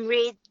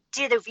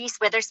do the Reese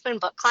Witherspoon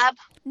book club?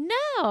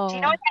 No. Do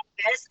you know what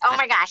that is? Oh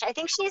my gosh. I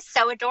think she's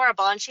so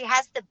adorable and she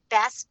has the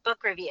best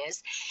book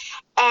reviews.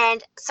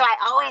 And so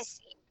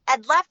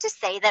I'd love to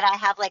say that I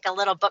have like a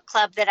little book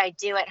club that I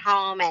do at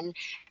home and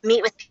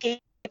meet with people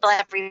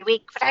every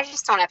week, but I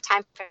just don't have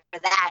time for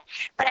that.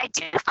 But I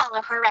do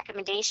follow her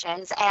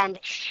recommendations, and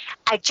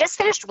I just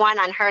finished one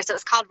on hers. It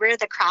was called Where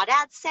the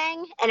Crawdads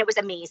Sing, and it was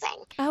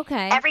amazing.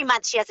 Okay. Every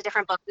month she has a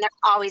different book, and they're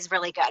always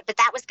really good. But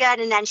that was good.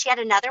 And then she had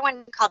another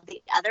one called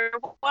The Other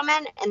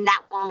Woman, and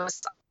that one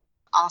was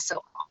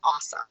also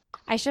awesome.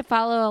 I should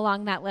follow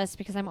along that list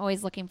because I'm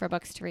always looking for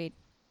books to read.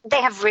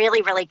 They have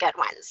really, really good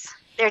ones.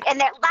 A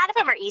lot of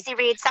them are easy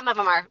reads. Some of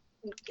them are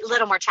a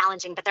little more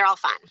challenging, but they're all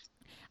fun.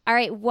 All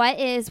right. What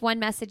is one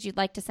message you'd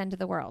like to send to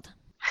the world?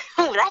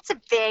 Oh, that's a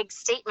big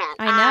statement.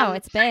 I know.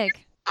 It's big.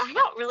 I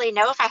don't really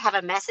know if I have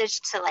a message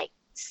to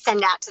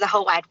send out to the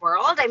whole wide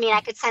world. I mean,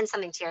 I could send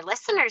something to your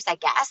listeners, I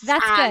guess.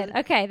 That's good.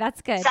 Okay.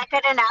 That's good. Is that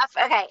good enough?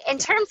 Okay. In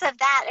terms of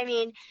that, I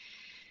mean,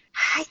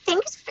 I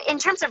think in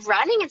terms of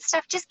running and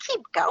stuff, just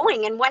keep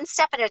going and one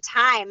step at a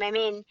time. I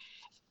mean,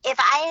 if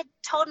I had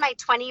told my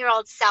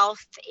 20-year-old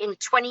self in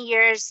 20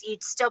 years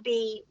you'd still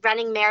be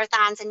running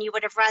marathons and you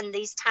would have run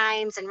these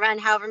times and run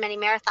however many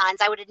marathons,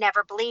 I would have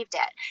never believed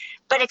it.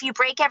 But if you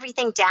break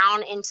everything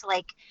down into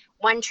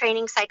one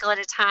training cycle at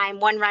a time,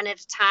 one run at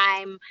a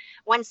time,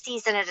 one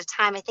season at a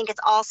time, I think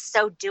it's all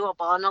so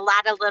doable. And a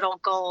lot of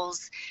little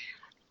goals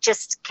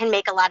just can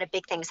make a lot of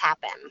big things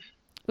happen.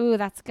 Ooh,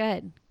 that's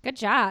good. Good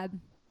job.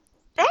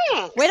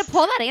 Thanks. Way to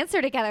pull that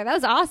answer together. That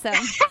was awesome.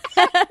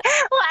 Well,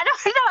 I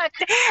don't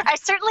know. I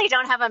certainly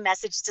don't have a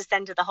message to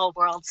send to the whole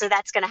world, so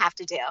that's going to have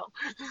to do.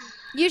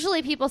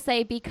 Usually people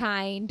say be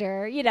kind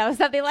or,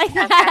 something like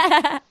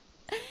that.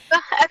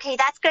 Okay,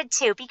 that's good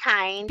too. Be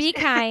kind. Be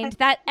kind.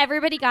 That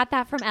everybody got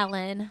that from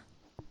Ellen.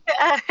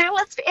 Well,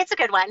 it's a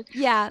good one.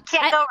 Yeah.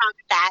 Can't go wrong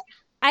with that.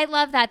 I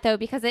love that, though,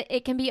 because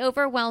it can be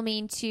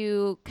overwhelming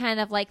to kind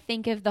of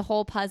think of the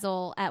whole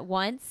puzzle at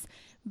once.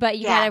 But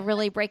you got to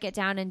really break it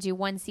down and do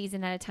one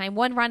season at a time,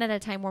 one run at a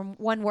time, or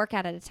one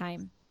workout at a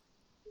time.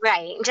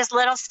 Right. Just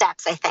little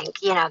steps, I think,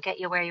 get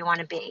you where you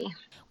want to be.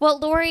 Well,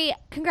 Laurie,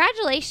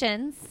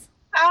 congratulations.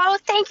 Oh,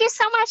 thank you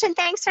so much. And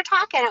thanks for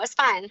talking. It was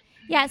fun.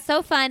 Yeah,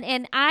 so fun.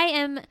 And I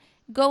am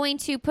going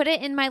to put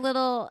it in my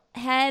little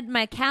head,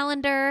 my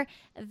calendar,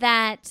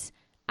 that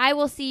I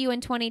will see you in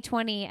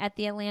 2020 at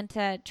the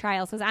Atlanta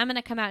trials because I'm going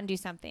to come out and do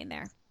something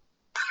there.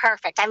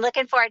 Perfect. I'm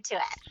looking forward to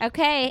it.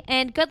 Okay.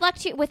 And good luck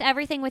to you with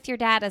everything with your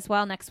dad as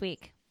well next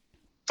week.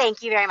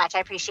 Thank you very much. I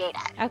appreciate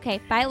it. Okay.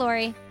 Bye,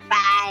 Laurie.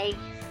 Bye.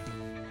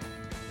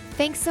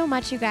 Thanks so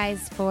much, you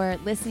guys, for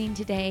listening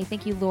today.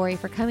 Thank you, Laurie,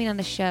 for coming on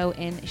the show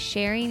and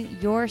sharing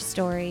your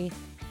story.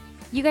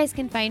 You guys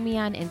can find me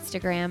on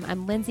Instagram.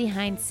 I'm Lindsay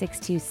Hines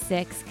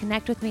 626.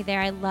 Connect with me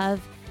there. I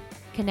love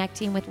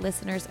connecting with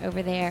listeners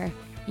over there.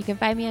 You can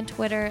find me on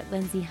Twitter,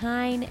 Lindsay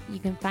Hine. You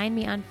can find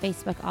me on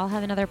Facebook. I'll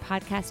have another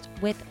podcast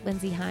with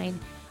Lindsay Hine.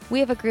 We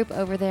have a group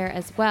over there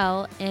as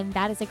well, and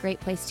that is a great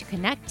place to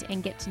connect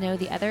and get to know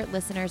the other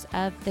listeners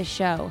of the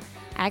show.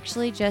 I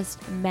actually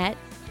just met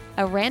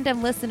a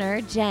random listener,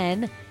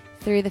 Jen,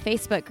 through the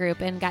Facebook group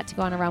and got to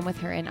go on a run with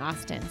her in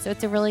Austin. So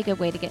it's a really good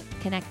way to get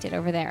connected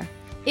over there.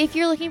 If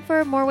you're looking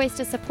for more ways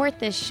to support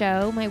this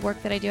show, my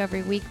work that I do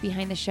every week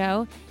behind the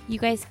show, you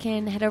guys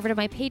can head over to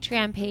my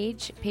Patreon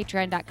page,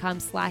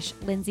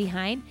 patreon.com/Lindsay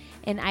Hein,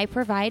 and I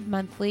provide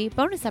monthly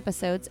bonus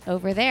episodes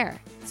over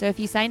there. So if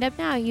you signed up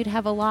now, you'd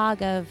have a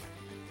log of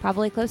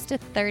probably close to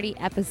 30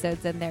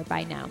 episodes in there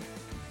by now.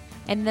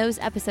 And those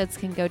episodes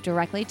can go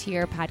directly to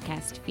your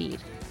podcast feed.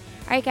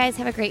 All right, guys,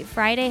 have a great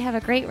Friday. Have a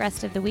great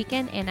rest of the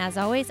weekend. And as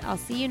always, I'll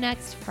see you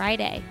next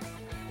Friday.